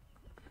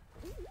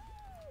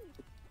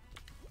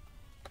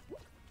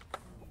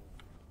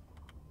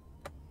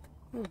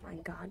 Oh my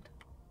god.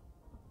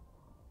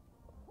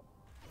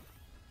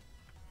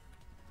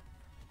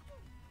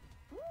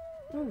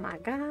 Oh my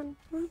god.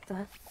 What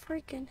the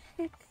freaking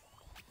heck?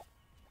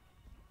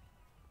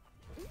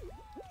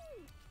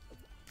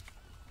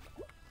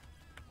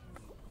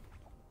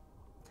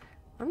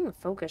 I'm gonna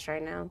focus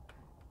right now.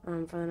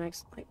 For the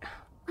next, like,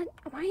 what?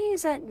 Why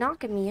is that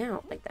knocking me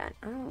out like that?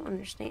 I don't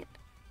understand.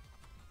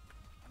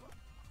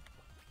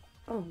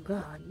 Oh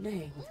god,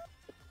 dang.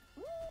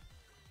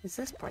 It's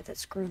this part that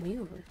screwed me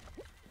over.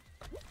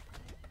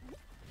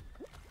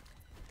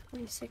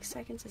 26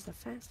 seconds is the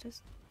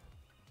fastest.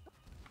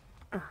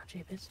 Ah,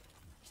 jeebus.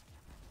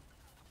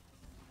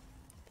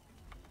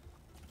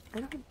 I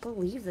don't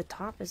believe the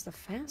top is the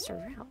faster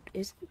route,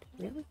 is it?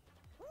 Really?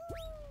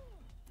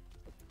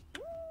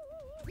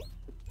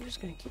 I'm just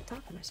gonna keep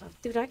talking to myself.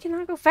 Dude, I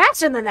cannot go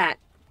faster than that!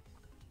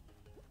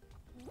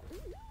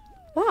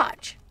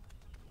 Watch!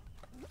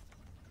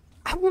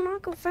 I will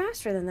not go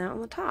faster than that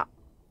on the top.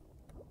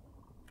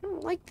 I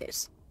don't like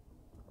this.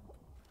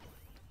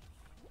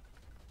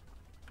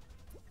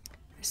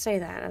 I say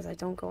that as I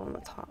don't go on the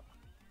top.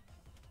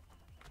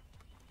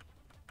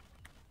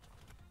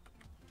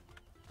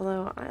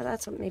 Although,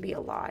 that's maybe a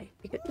lie.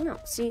 Because, no,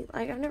 see,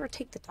 like, I've never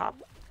take the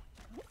top.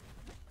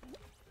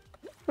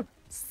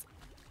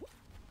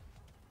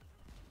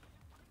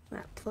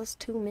 That plus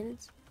 2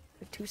 minutes?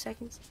 Or 2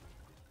 seconds?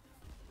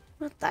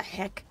 What the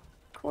heck?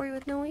 Corey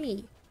with no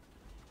E.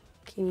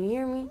 Can you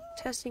hear me?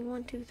 Testing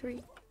 1, 2,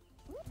 3.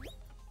 Oh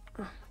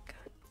my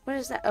god. What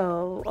is that?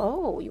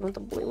 Oh, you want the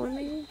blue one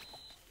maybe?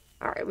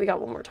 Alright, we got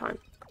one more time.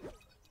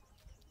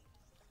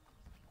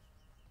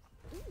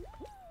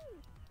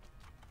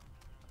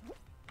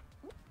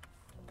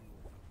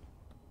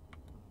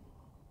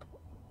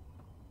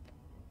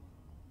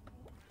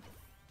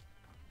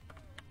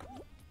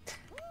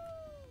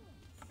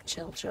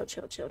 Chill. I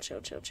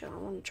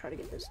want to try to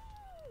get this.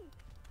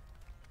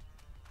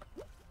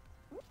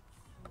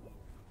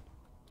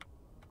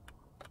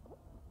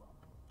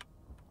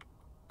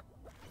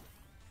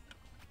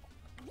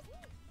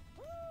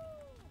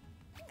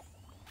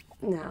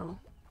 No.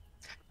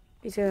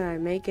 Either I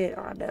make it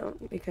or I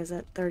don't, because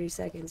that 30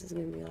 seconds is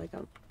going to be like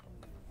a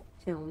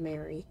Hail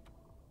Mary.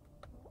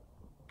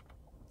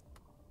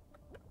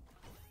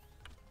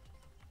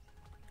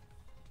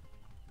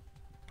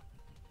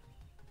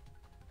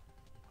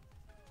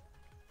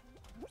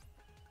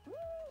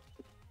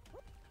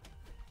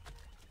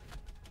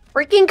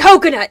 Freaking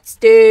coconuts,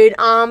 dude.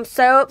 I'm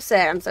so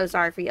upset. I'm so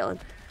sorry for yelling.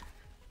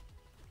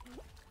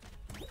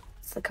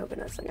 It's the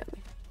coconuts that got me.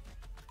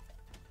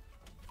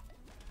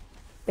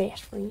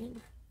 Best friend.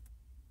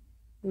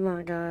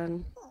 My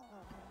god.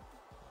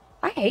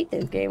 I hate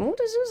this game. What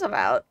is this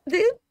about?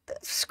 Dude,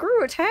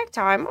 screw attack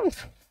time.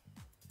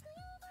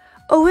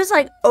 Oh, it's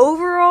like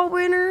overall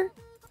winner?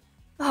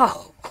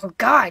 Oh,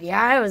 god,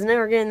 yeah, I was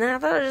never getting that. I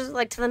thought it was just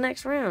like to the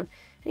next round.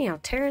 Anyhow,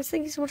 Terrence,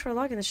 thank you so much for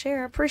liking the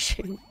share. I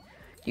appreciate it.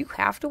 You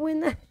have to win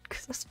that?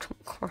 Because that's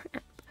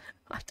crap.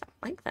 I don't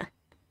like that.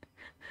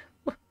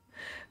 I'm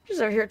just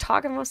over here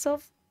talking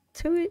myself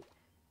to it.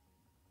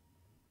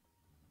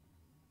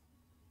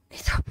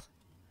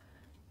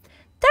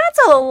 That's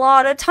a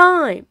lot of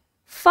time.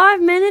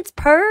 5 minutes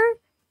per?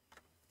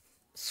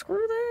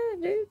 Screw that,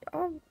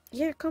 dude.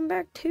 Yeah, come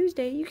back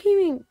Tuesday. You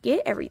can't even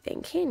get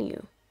everything, can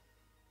you?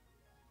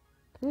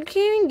 You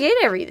can't even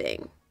get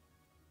everything.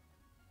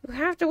 You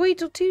have to wait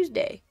till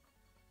Tuesday.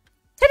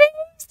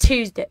 Today's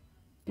Tuesday.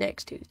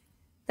 Next Tuesday.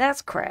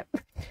 That's crap.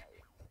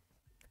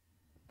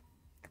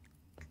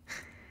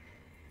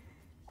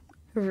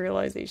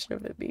 Realization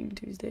of it being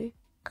Tuesday.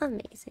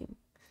 Amazing.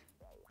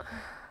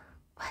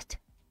 What?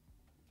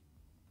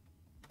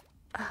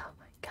 Oh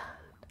my god.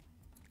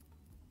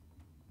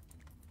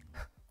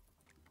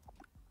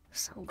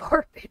 So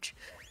garbage.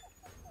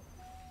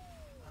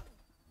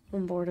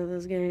 I'm bored of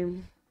this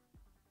game.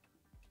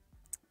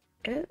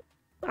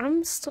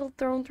 I'm still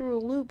thrown through a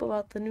loop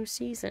about the new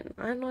season.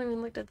 I haven't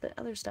even looked at the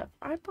other stuff.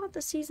 I bought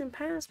the season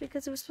pass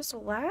because it was supposed to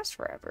last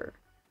forever.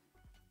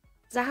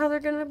 Is that how they're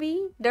gonna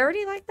be?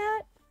 Dirty like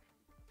that?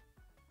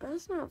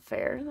 That's not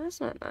fair.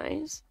 That's not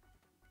nice.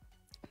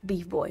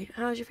 Beef boy,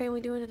 how's your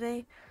family doing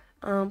today?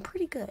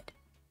 Pretty good.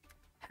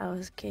 How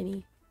is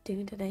Kenny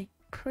doing today?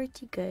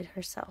 Pretty good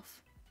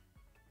herself.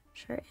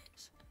 Sure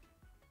is.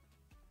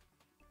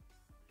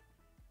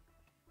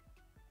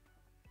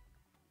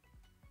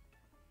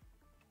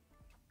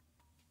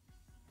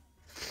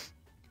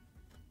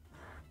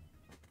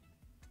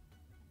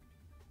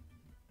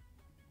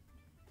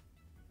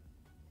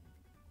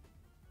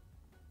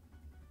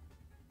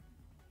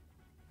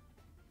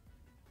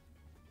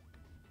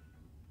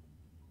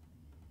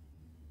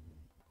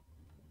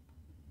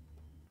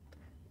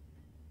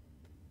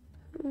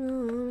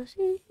 wanna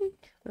see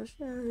the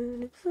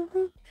shining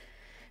sun.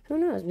 Who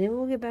knows? Maybe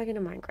we'll get back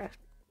into Minecraft.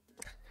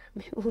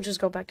 Maybe we'll just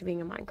go back to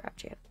being a Minecraft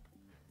channel.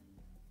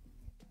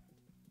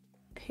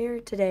 Here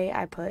today,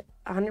 I put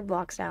 100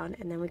 blocks down,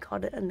 and then we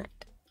called it a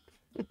night.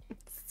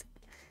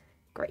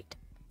 Great.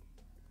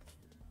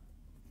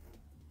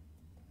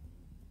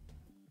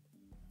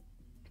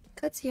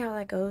 Let's see how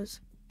that goes.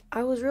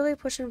 I was really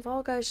pushing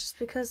Fall Guys just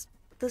because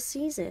the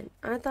season.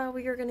 I thought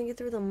we were going to get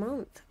through the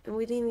month, and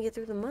we didn't even get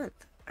through the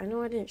month. I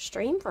know I didn't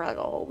stream for like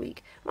a whole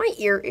week. My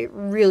ear, it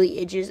really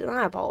itches, and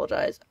I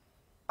apologize.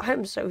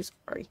 I'm so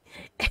sorry.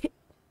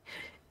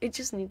 It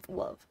just needs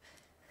love.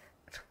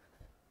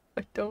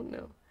 I don't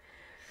know.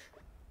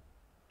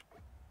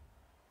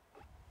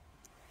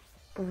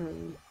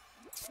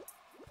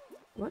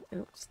 What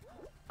else?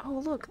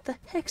 Oh, look, the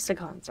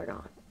hexagons are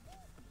gone.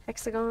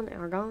 Hexagon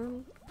are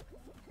gone.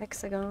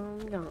 Hexagon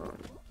gone.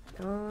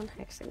 Gone,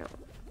 hexagon.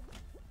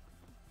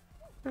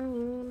 I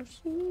wanna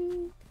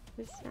see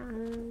the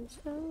shining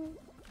star.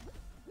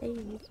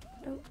 Baby's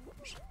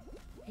doors.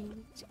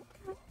 Baby's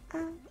got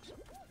eyes.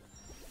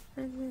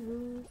 I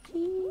wanna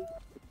see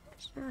the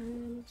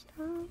shining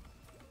star.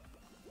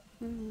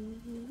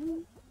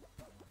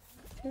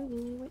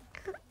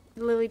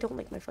 Lily, don't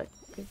lick my foot,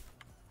 please.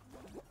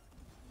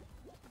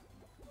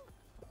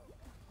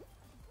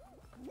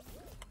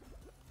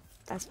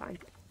 That's fine.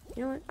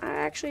 You know what? I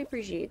actually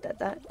appreciate that.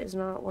 That is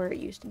not where it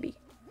used to be.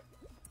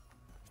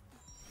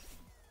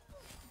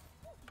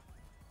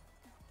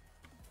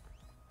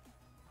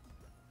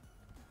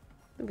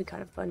 It'd be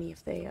kind of funny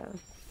if they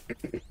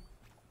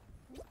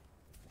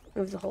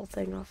move the whole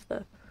thing off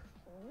the...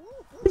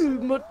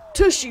 My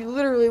tushy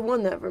literally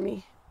won that for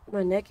me.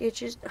 My neck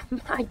itches.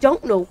 I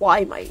don't know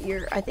why my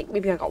ear. I think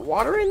maybe I got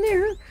water in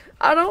there.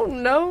 I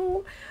don't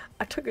know.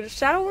 I took a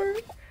shower.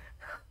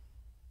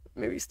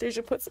 Maybe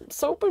Stacia put some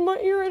soap in my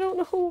ear I don't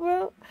know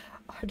about.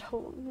 I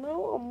don't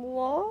know. I'm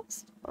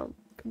lost. I'm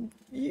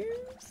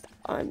confused.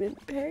 I'm in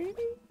pain.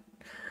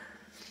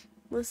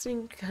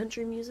 Listening to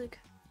country music.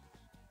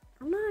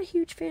 I'm not a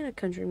huge fan of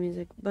country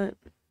music, but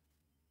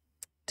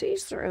to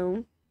each their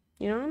own.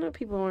 You know, I know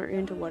people aren't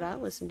into what I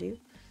listen to.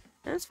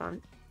 That's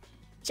fine.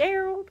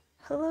 Gerald,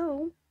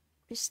 hello.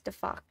 Mr.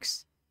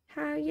 Fox,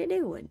 how you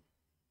doing?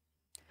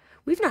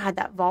 We've not had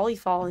that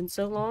volleyball in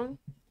so long.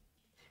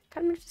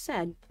 Kind of makes me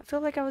sad. I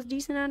feel like I was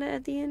decent at it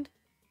at the end,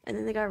 and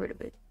then they got rid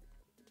of it.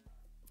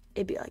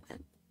 It'd be like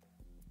that.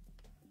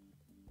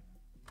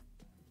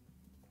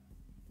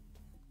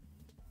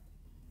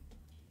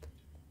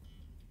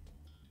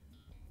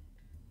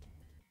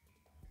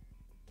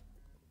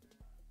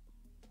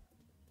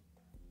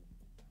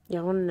 Yeah,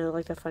 I want to know,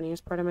 like, the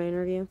funniest part of my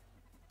interview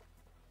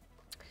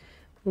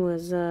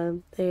was, I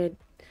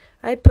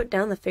had put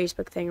down the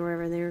Facebook thing or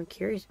whatever, and they were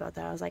curious about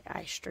that. I was like,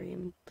 I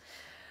stream.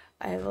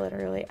 I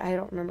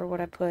don't remember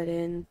what I put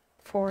in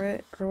for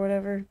it or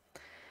whatever.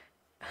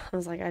 I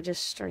was like, I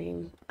just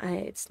stream.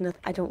 I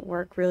don't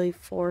work really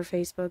for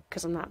Facebook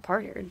because I'm not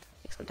partnered.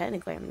 So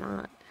technically I'm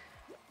not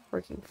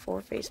working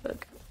for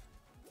Facebook.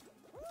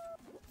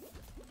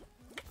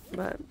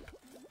 But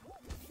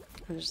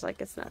I'm just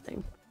like, it's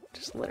nothing.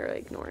 Just literally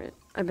ignore it.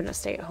 I've been a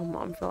stay-at-home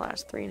mom for the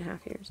last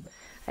 3.5 years.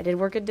 I did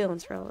work at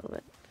Dylan's for a little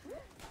bit.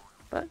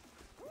 But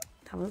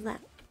that was that.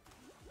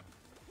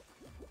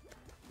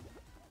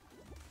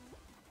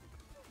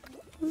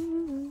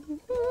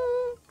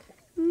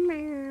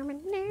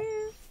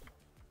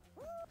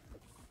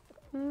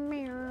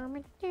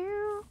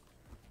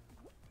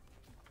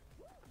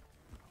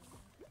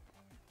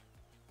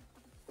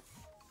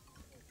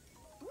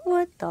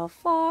 What the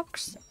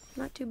fox?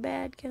 Not too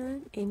bad, can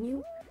I? And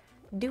you?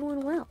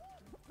 Doing well.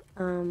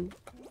 I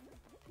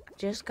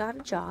just got a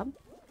job,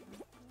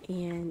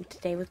 and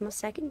today was my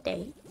second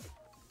day.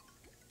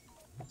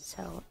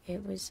 So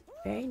it was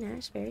very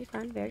nice, very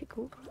fun, very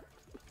cool.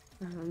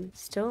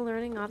 Still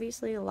learning,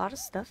 obviously, a lot of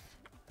stuff,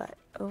 but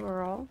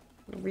overall,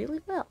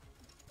 really well.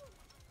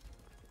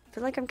 I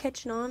feel like I'm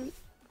catching on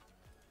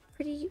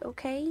pretty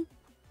okay.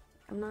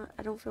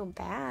 I don't feel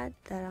bad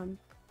that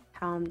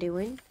how I'm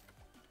doing,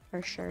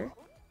 for sure.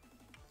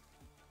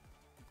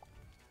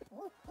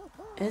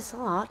 It's a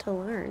lot to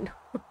learn.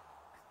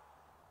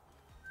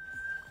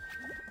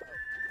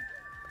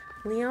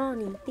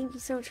 Leonie, thank you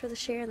so much for the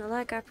share and the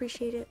like. I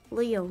appreciate it.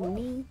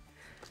 Leonie.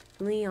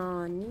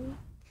 Leonie.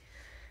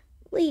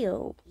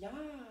 Leo. Yes.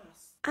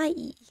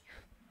 I-E.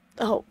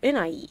 Oh,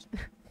 N-I-E.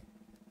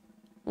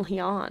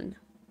 Leon.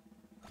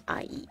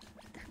 I-E.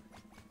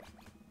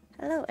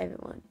 Hello,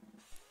 everyone.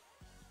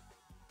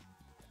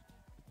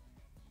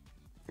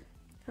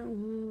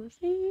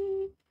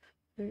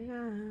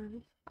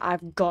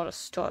 I've got to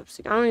stop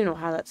singing. I don't even know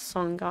how that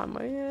song got in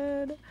my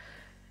head.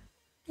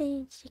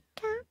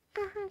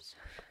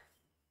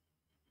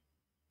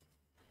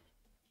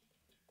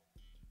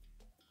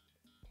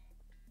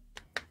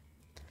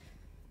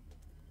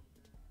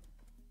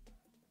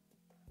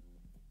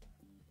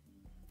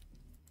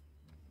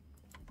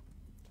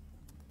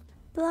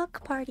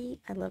 Block party.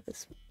 I love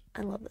this.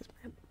 I love this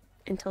map.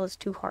 Until it's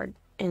too hard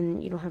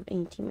and you don't have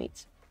any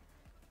teammates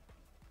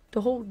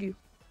to hold you.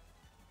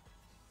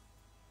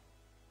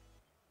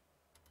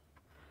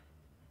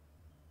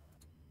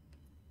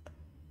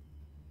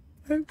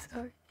 I'm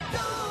sorry.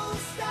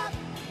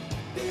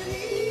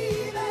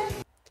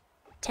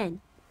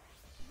 10.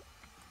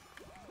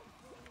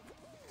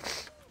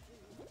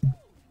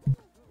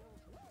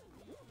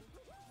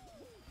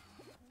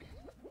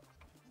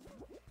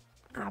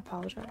 I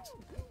apologize.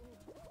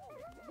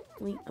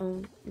 We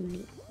own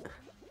me.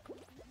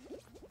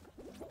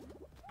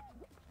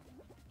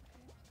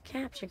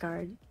 Capture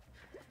card.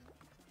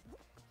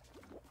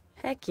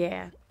 Heck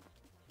yeah.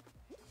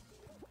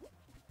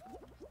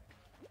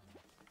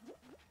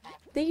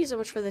 Thank you so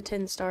much for the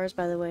 10 stars,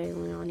 by the way,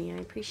 Leonie. I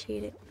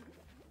appreciate it.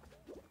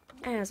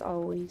 As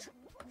always.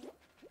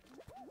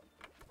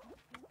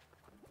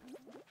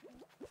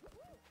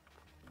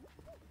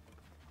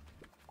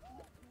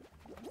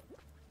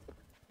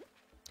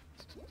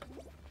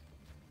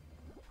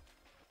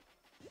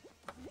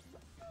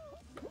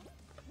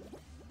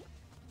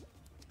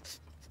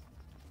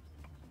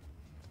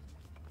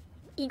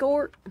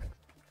 Igor.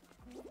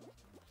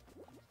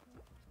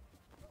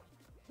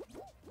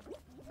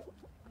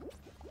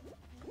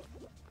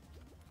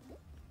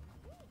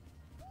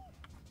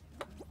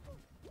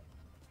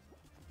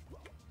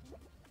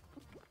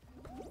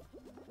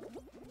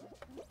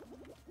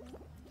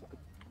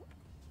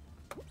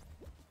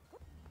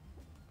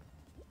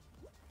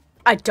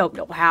 I don't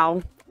know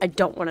how. I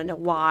don't want to know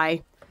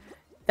why.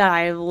 That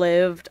I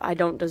lived. I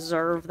don't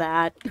deserve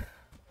that.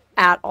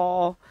 At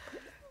all.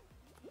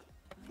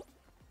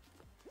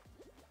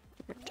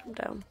 Jump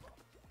down.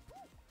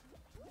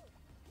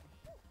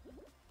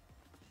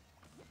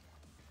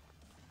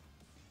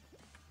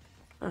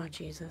 Oh,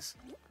 Jesus.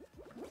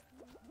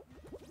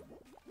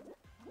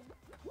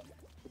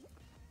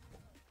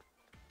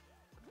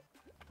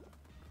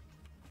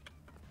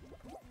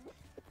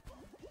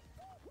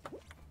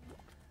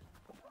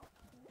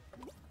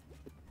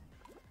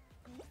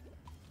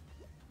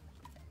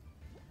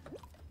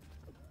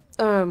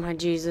 Oh, my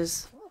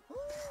Jesus.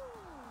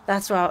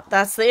 That's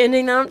the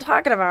ending that I'm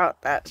talking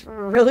about. That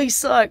really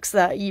sucks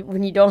that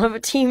when you don't have a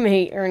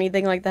teammate or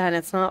anything like that and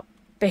it's not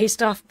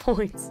based off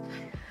points.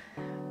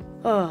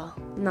 Oh,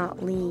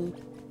 not Lee.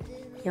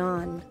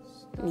 Yon.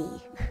 Me.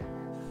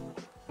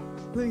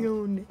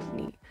 Leon.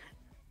 Me.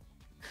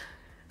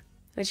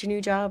 What's your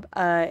new job?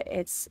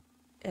 It's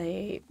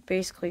a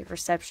basically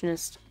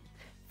receptionist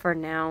for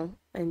now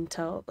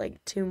until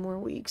like 2 more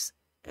weeks.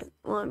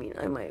 Well, I mean,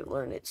 I might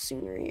learn it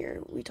sooner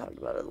here. We talked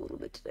about it a little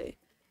bit today.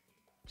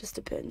 Just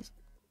depends.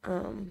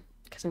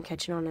 Because I'm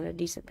catching on at a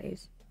decent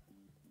pace.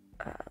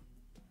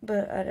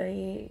 But at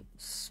a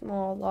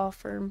small law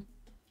firm.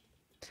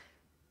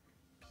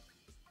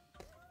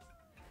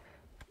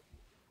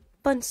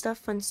 Fun stuff,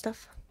 fun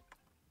stuff.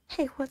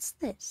 Hey, what's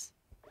this?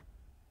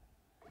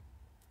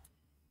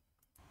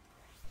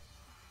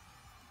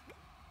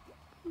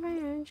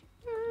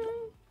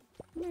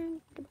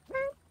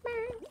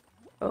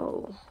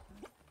 Oh.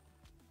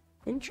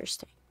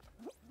 Interesting.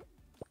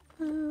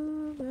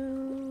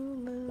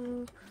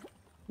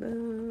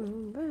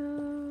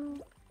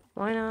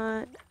 Why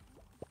not?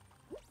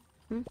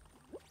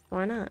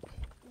 Why not?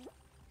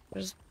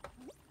 Just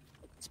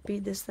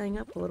speed this thing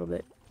up a little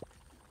bit.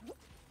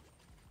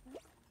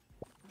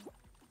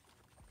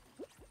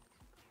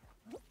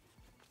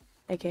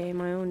 AKA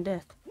my own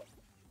death.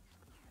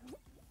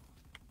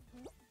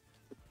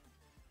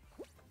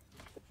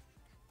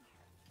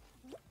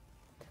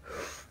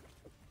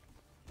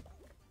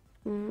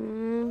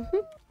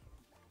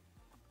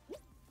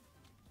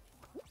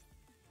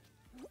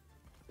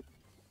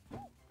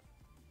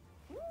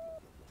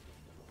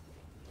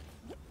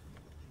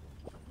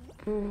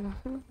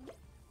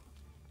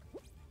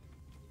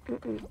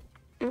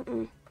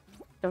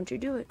 Don't you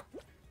do it.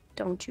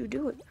 Don't you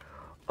do it.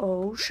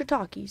 Oh,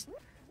 shiitakes.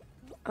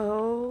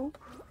 Oh,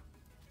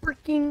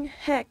 freaking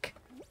heck.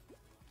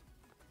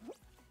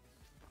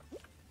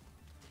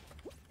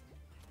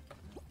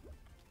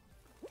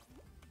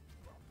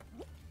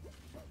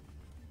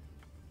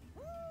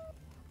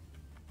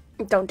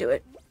 Don't do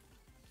it.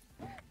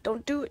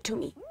 Don't do it to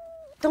me.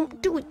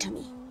 Don't do it to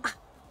me. Ah.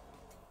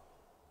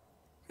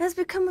 Has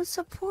become a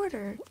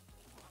supporter.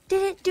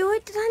 Did it do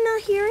it? Did I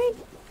not hear it?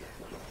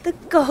 The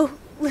GOAT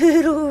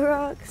little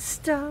rock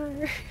star.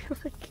 Oh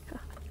my god.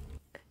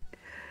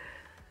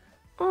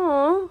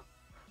 Aw.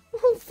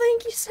 Well,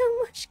 thank you so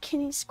much,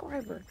 Kenny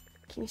Scriber.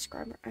 Kenny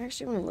Scriber. I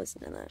actually want to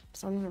listen to that,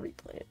 so I'm going to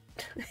replay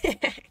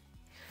it.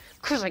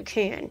 Because I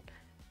can.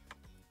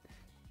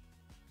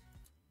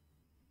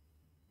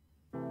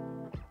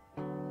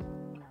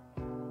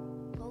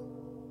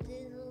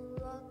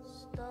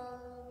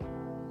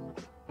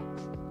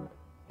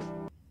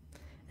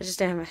 I just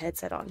didn't have a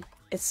headset on.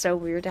 It's so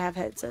weird to have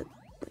headset.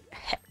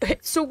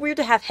 It's so weird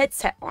to have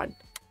headset on.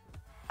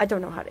 I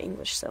don't know how to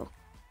English, so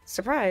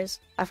surprise.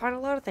 I find a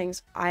lot of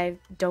things. I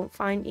don't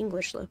find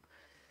English though.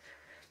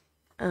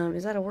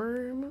 Is that a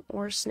worm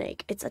or a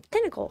snake? It's a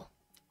tentacle.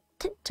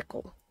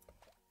 Tentacle.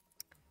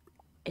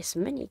 It's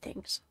many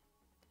things.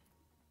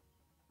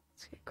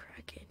 Let's get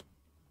cracking.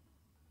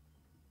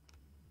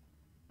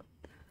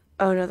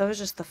 Oh no, that was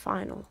just the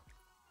final.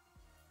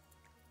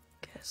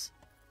 Guess.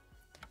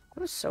 It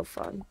was so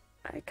fun.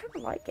 I kind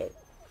of like it.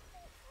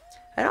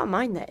 I don't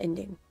mind that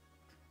ending.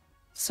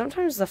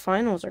 Sometimes the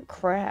finals are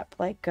crap,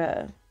 like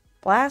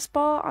Blast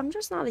Ball. I'm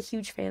just not a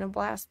huge fan of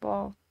Blast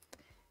Ball.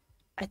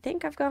 I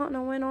think I've gotten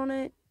a win on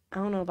it. I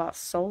don't know about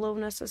solo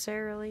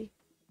necessarily.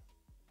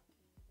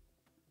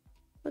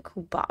 Look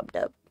who bobbed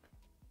up.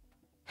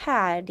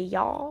 Howdy,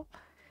 y'all.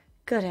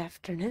 Good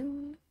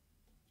afternoon.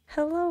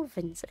 Hello,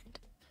 Vincent.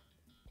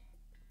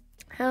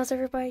 How's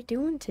everybody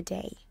doing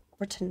today?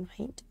 Or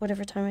tonight?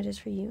 Whatever time it is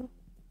for you.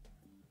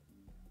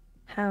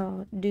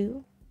 How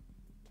do?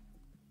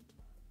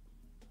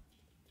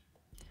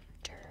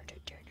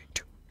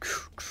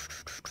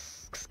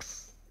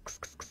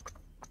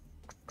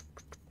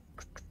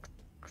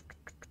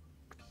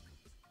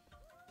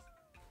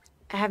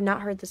 I have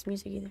not heard this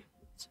music either.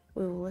 So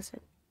we will listen.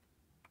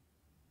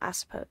 I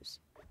suppose.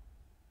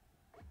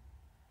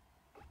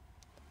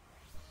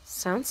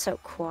 Sounds so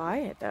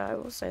quiet, though, I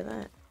will say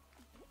that.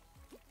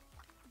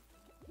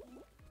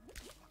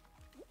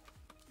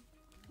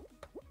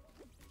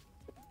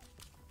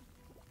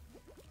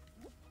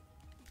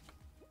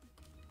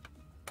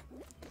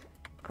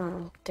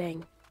 Oh,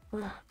 dang.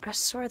 I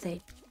swear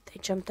they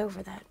jumped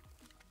over that.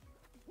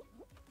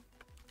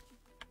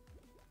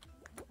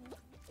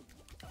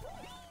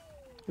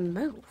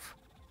 Move.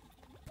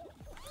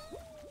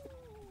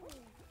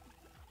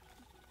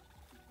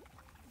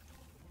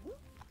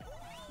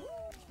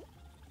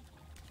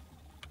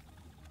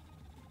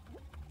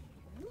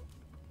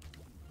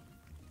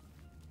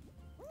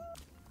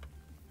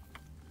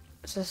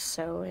 This is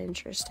so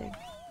interesting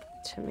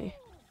to me.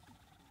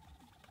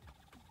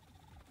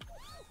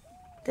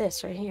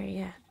 This right here,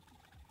 yeah.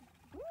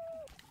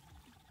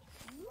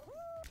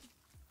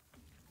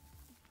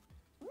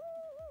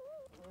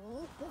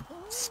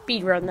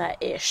 Speedrun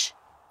that ish.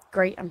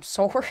 Great, I'm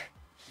sore.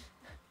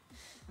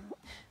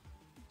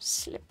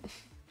 Slip.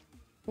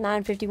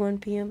 9:51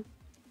 p.m.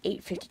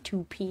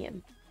 8:52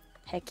 p.m.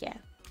 Heck yeah.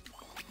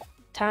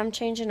 Time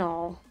change and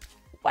all.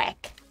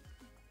 Whack.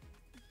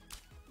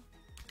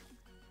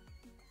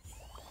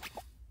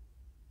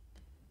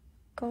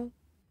 Go,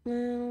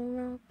 little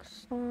rock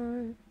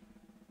star.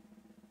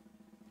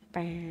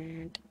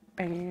 Band,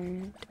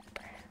 band.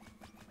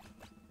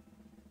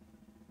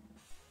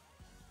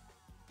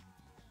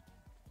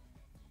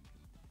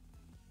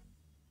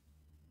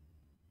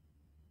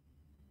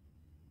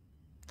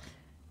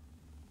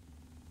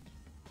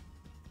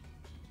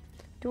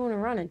 Doing a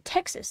run in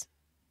Texas.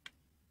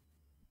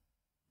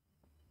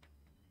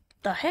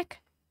 The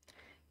heck?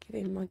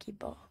 Give a monkey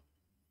ball.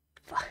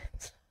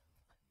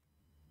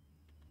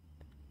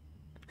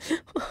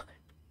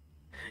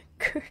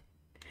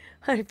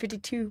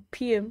 152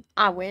 p.m.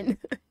 I win.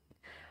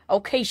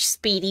 Okay,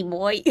 speedy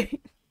boy.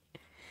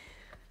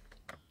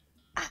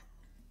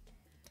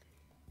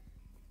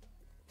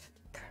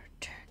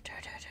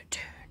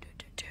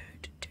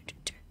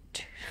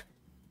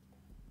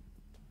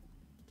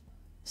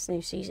 This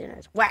new season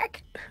is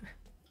whack.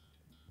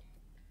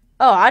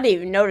 Oh, I didn't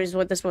even notice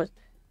what this was.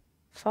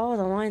 Follow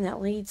the line that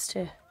leads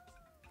to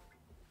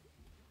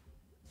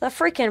the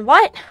freaking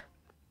what?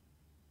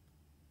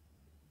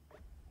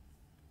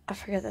 I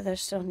forget that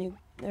there's still new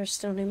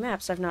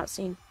maps I've not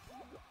seen.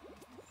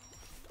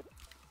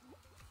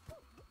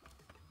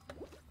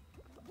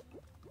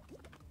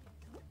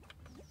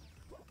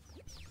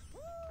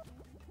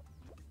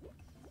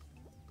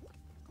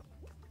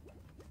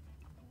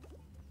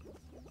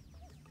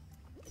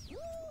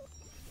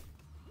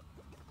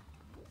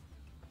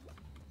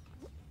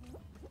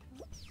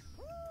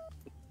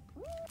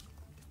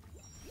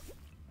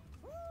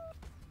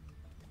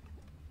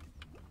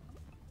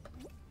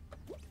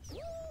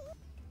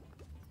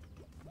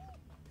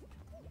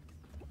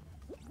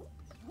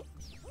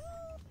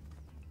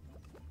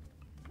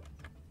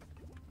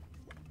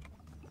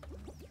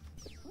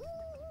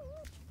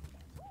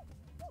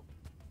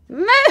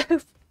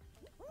 Move!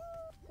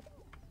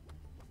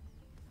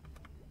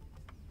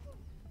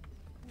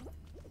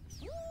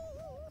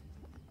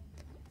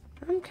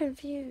 I'm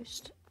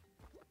confused.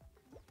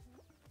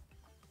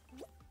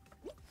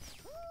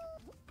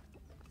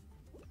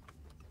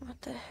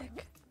 What the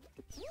heck?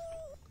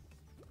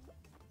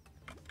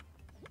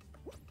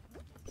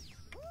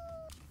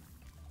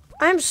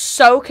 I'm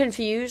so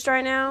confused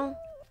right now.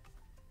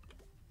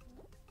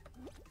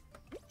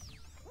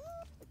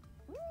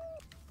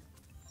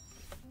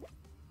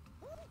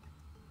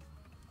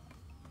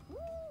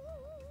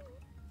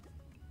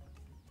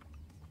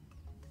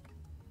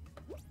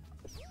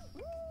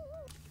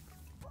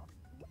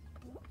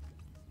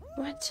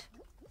 What?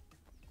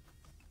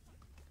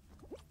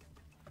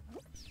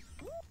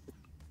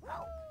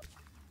 Oh.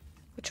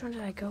 Which one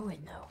did I go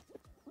in, though?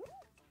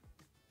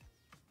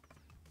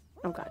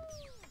 Oh, God.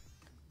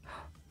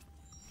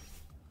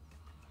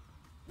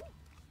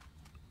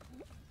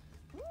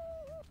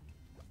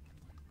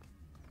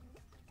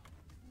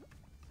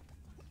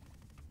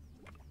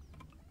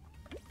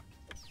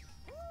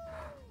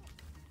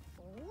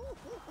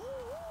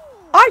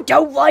 I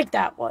don't like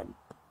that one.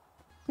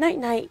 Night,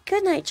 night.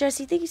 Good night,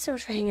 Jesse. Thank you so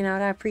much for hanging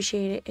out. I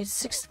appreciate it. It's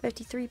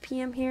 6:53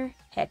 p.m. here.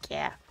 Heck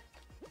yeah.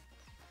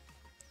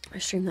 I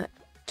streamed that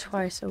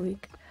Twice a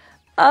week.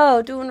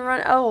 Oh, doing a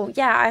run. Oh,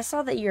 yeah, I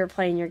saw that you were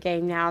playing your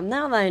game now.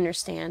 Now that I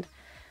understand.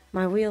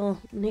 My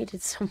wheel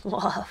needed some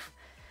love.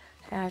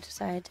 I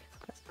decided to.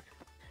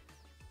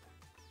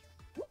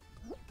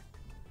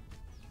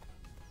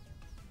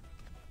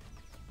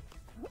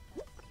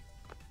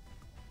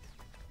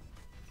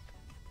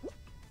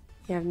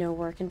 You have no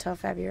work until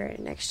February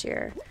next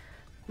year.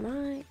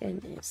 My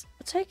goodness.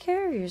 Well, take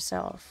care of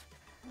yourself.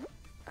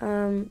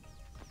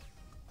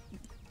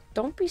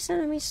 Don't be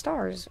sending me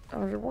stars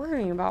or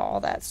worrying about all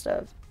that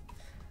stuff.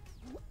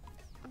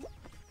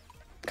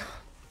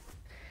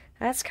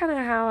 That's kind of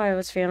how I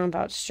was feeling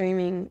about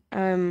streaming.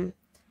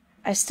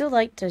 I still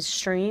like to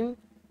stream,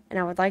 and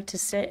I would like to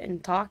sit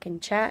and talk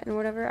and chat and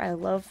whatever. I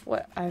love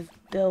what I've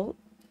built.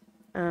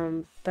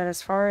 But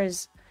as far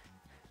as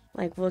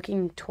like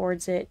looking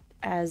towards it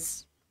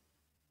as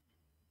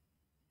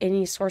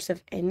any source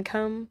of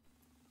income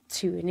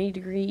to any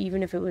degree,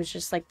 even if it was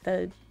just like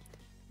the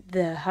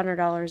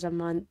 $100 a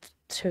month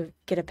to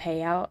get a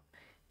payout,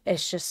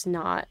 it's just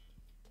not.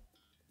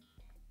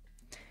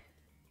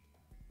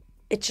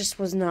 It just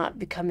was not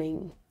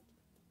becoming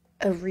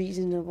a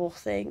reasonable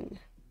thing.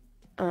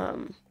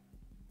 And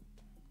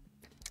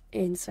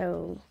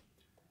so,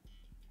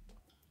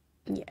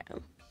 yeah.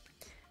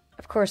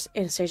 Of course,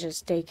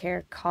 Anastasia's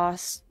daycare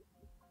costs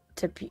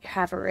to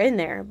have her in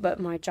there, but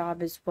my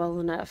job is well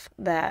enough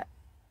that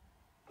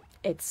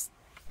it's,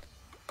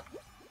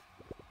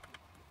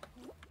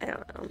 I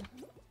don't know,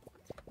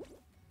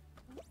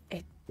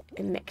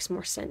 it makes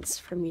more sense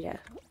for me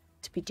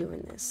to be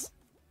doing this.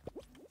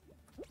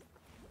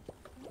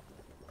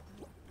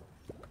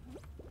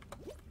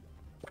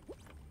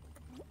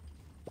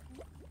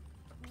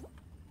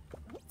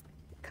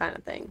 Kind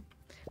of thing.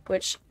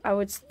 Which I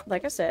would,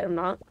 like I said, I'm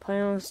not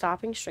planning on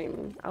stopping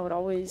streaming. I would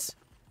always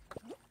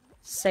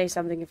say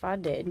something if I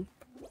did.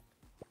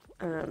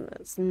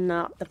 It's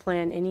not the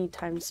plan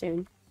anytime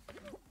soon.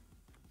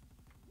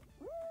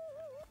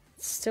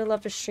 Still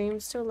love to stream,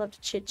 still love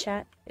to chit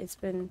chat. It's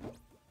been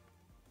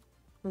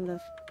one of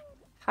the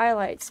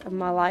highlights of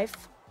my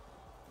life.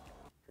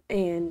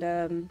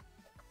 And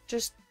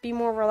just be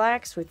more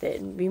relaxed with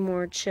it and be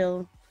more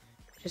chill.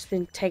 Just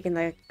been taking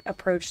the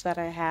approach that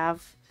I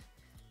have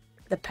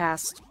the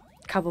past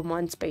couple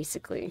months,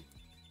 basically,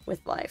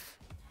 with life.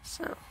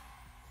 So,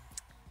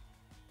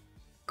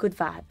 good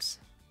vibes.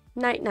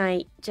 Night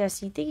night,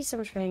 Jesse. Thank you so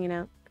much for hanging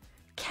out.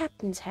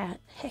 Captain's hat.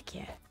 Heck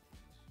yeah.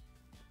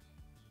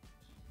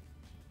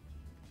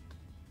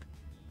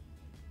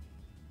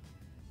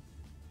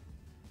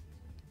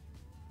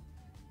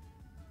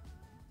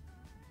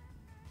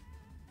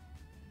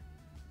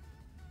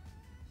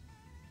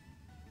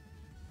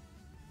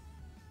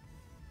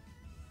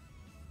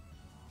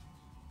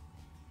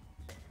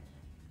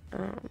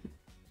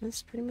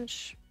 That's pretty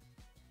much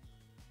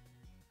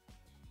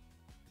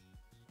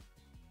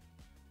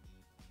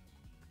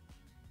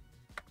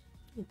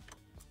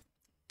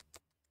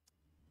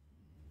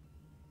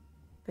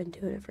been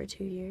doing it for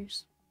 2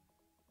 years.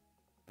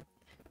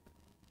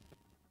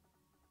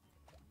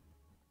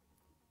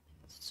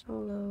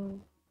 Solo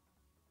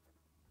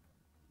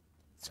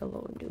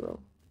and duo,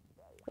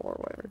 or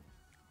whatever.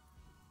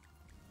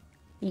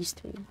 Used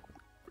to be.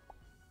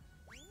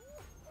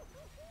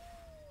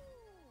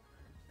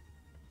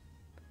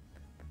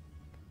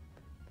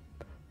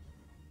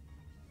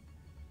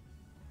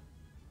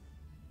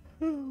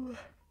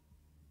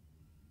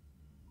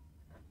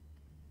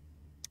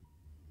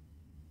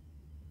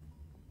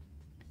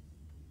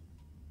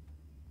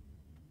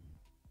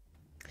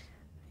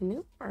 I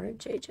knew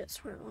RJ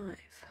just went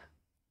live.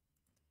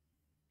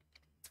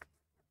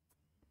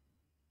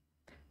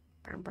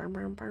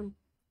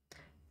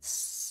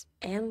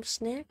 Adam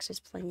Snacks is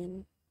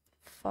playing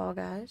Fall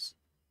Guys.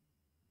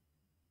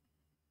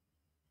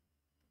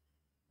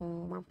 At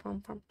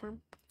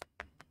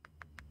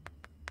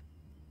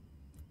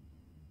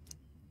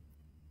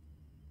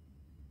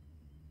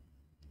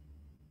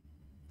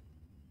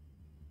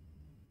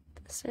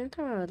the same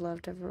time, I would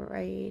love to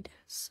raid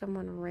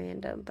someone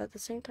random, but at the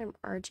same time,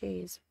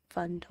 RJ is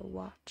fun to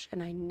watch,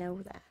 and I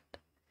know that.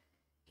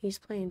 He's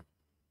playing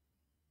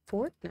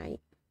Fortnite.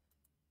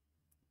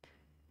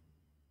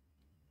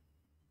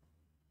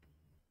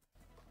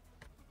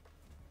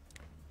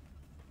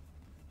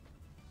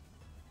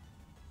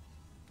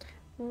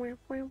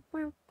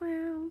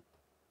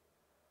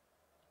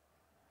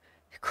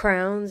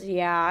 Crowns,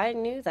 yeah, I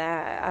knew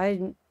that.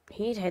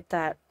 He'd hit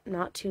that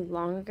not too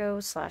long ago,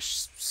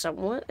 slash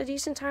somewhat a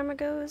decent time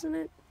ago, isn't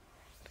it?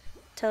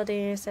 Tell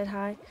Dana I said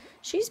hi.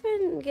 She's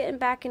been getting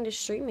back into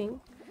streaming.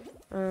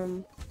 I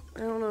don't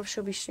know if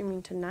she'll be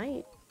streaming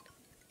tonight,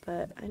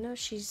 but I know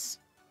she's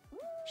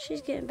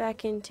getting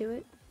back into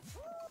it.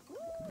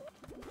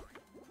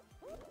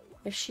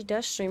 If she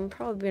does stream,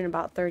 probably in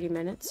about 30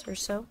 minutes or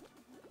so.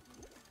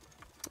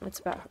 That's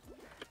about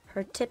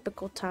her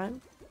typical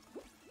time,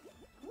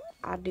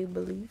 I do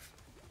believe.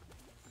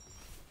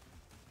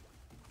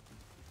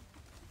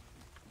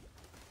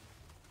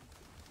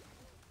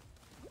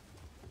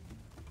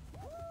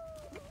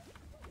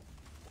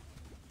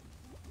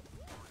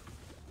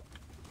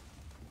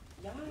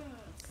 Yes.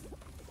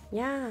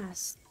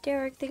 Yes.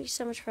 Derek, thank you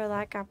so much for a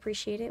like. I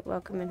appreciate it.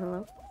 Welcome and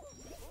hello.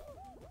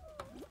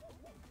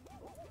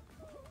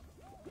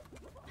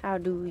 How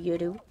do you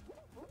do?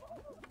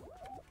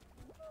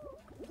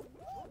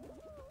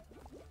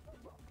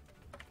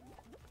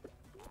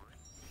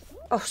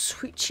 Oh,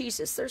 sweet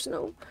Jesus. There's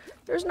no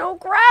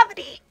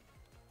gravity.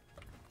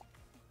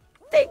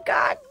 Thank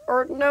God.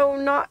 Or no,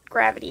 not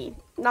gravity.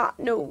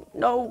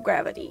 No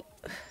gravity.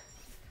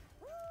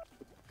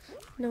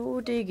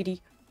 No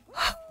diggity.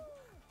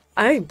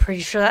 I'm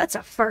pretty sure that's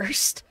a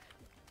first.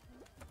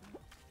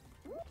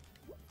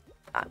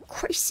 I'm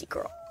crazy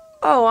girl.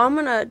 Oh, I'm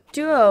gonna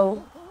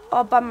duo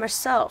all by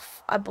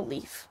myself, I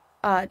believe.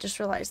 Just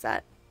realized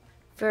that.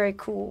 Very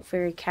cool,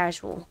 very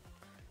casual,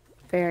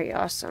 very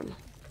awesome.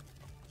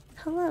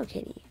 Hello,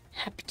 Kitty.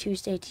 Happy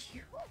Tuesday to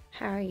you.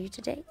 How are you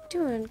today?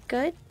 Doing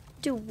good,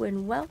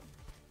 doing well.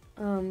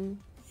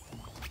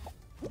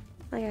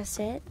 Like I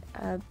said,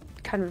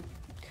 kind of,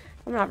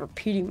 I'm not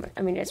repeating,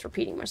 I mean, it's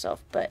repeating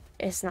myself, but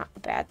it's not a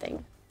bad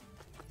thing.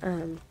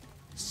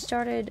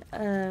 Started,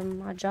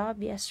 my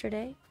job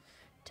yesterday.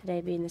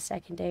 Today being the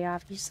second day,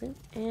 obviously,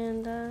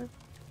 and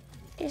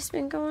it's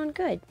been going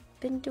good.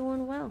 Been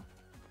doing well.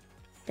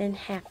 Been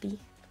happy.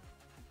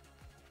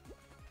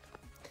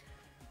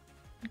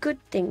 Good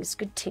things,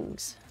 good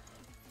things.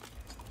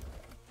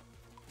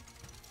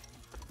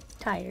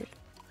 Tired.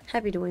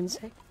 Happy to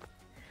Wednesday.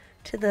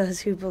 To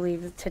those who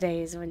believe that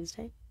today is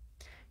Wednesday.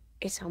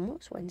 It's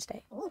almost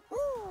Wednesday.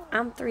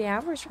 I'm 3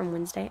 hours from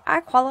Wednesday.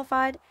 I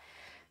qualified.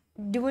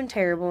 Doing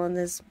terrible in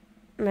this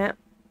map.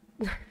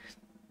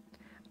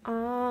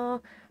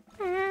 All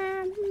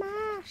by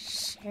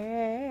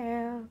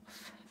myself.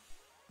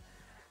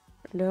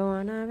 Don't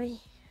wanna be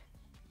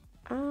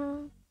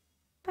all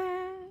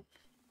by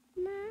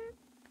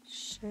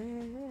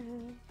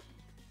myself.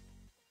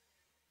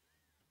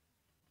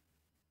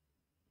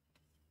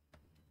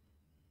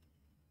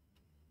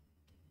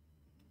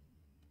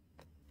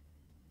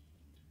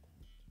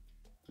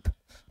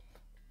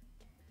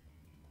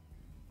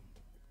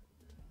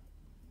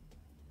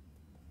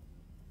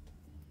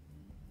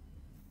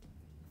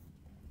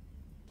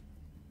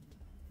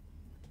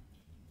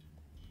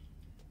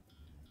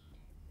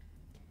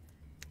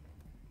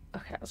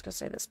 Okay, I was gonna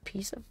say this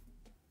piece of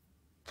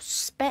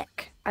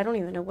speck. I don't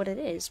even know what it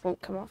is.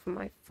 Won't come off of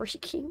my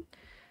freaking.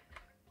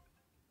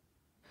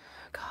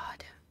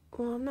 God.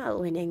 Well, I'm not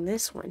winning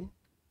this one.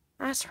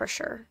 That's for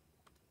sure.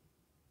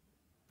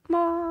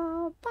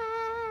 All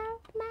by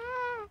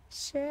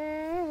myself.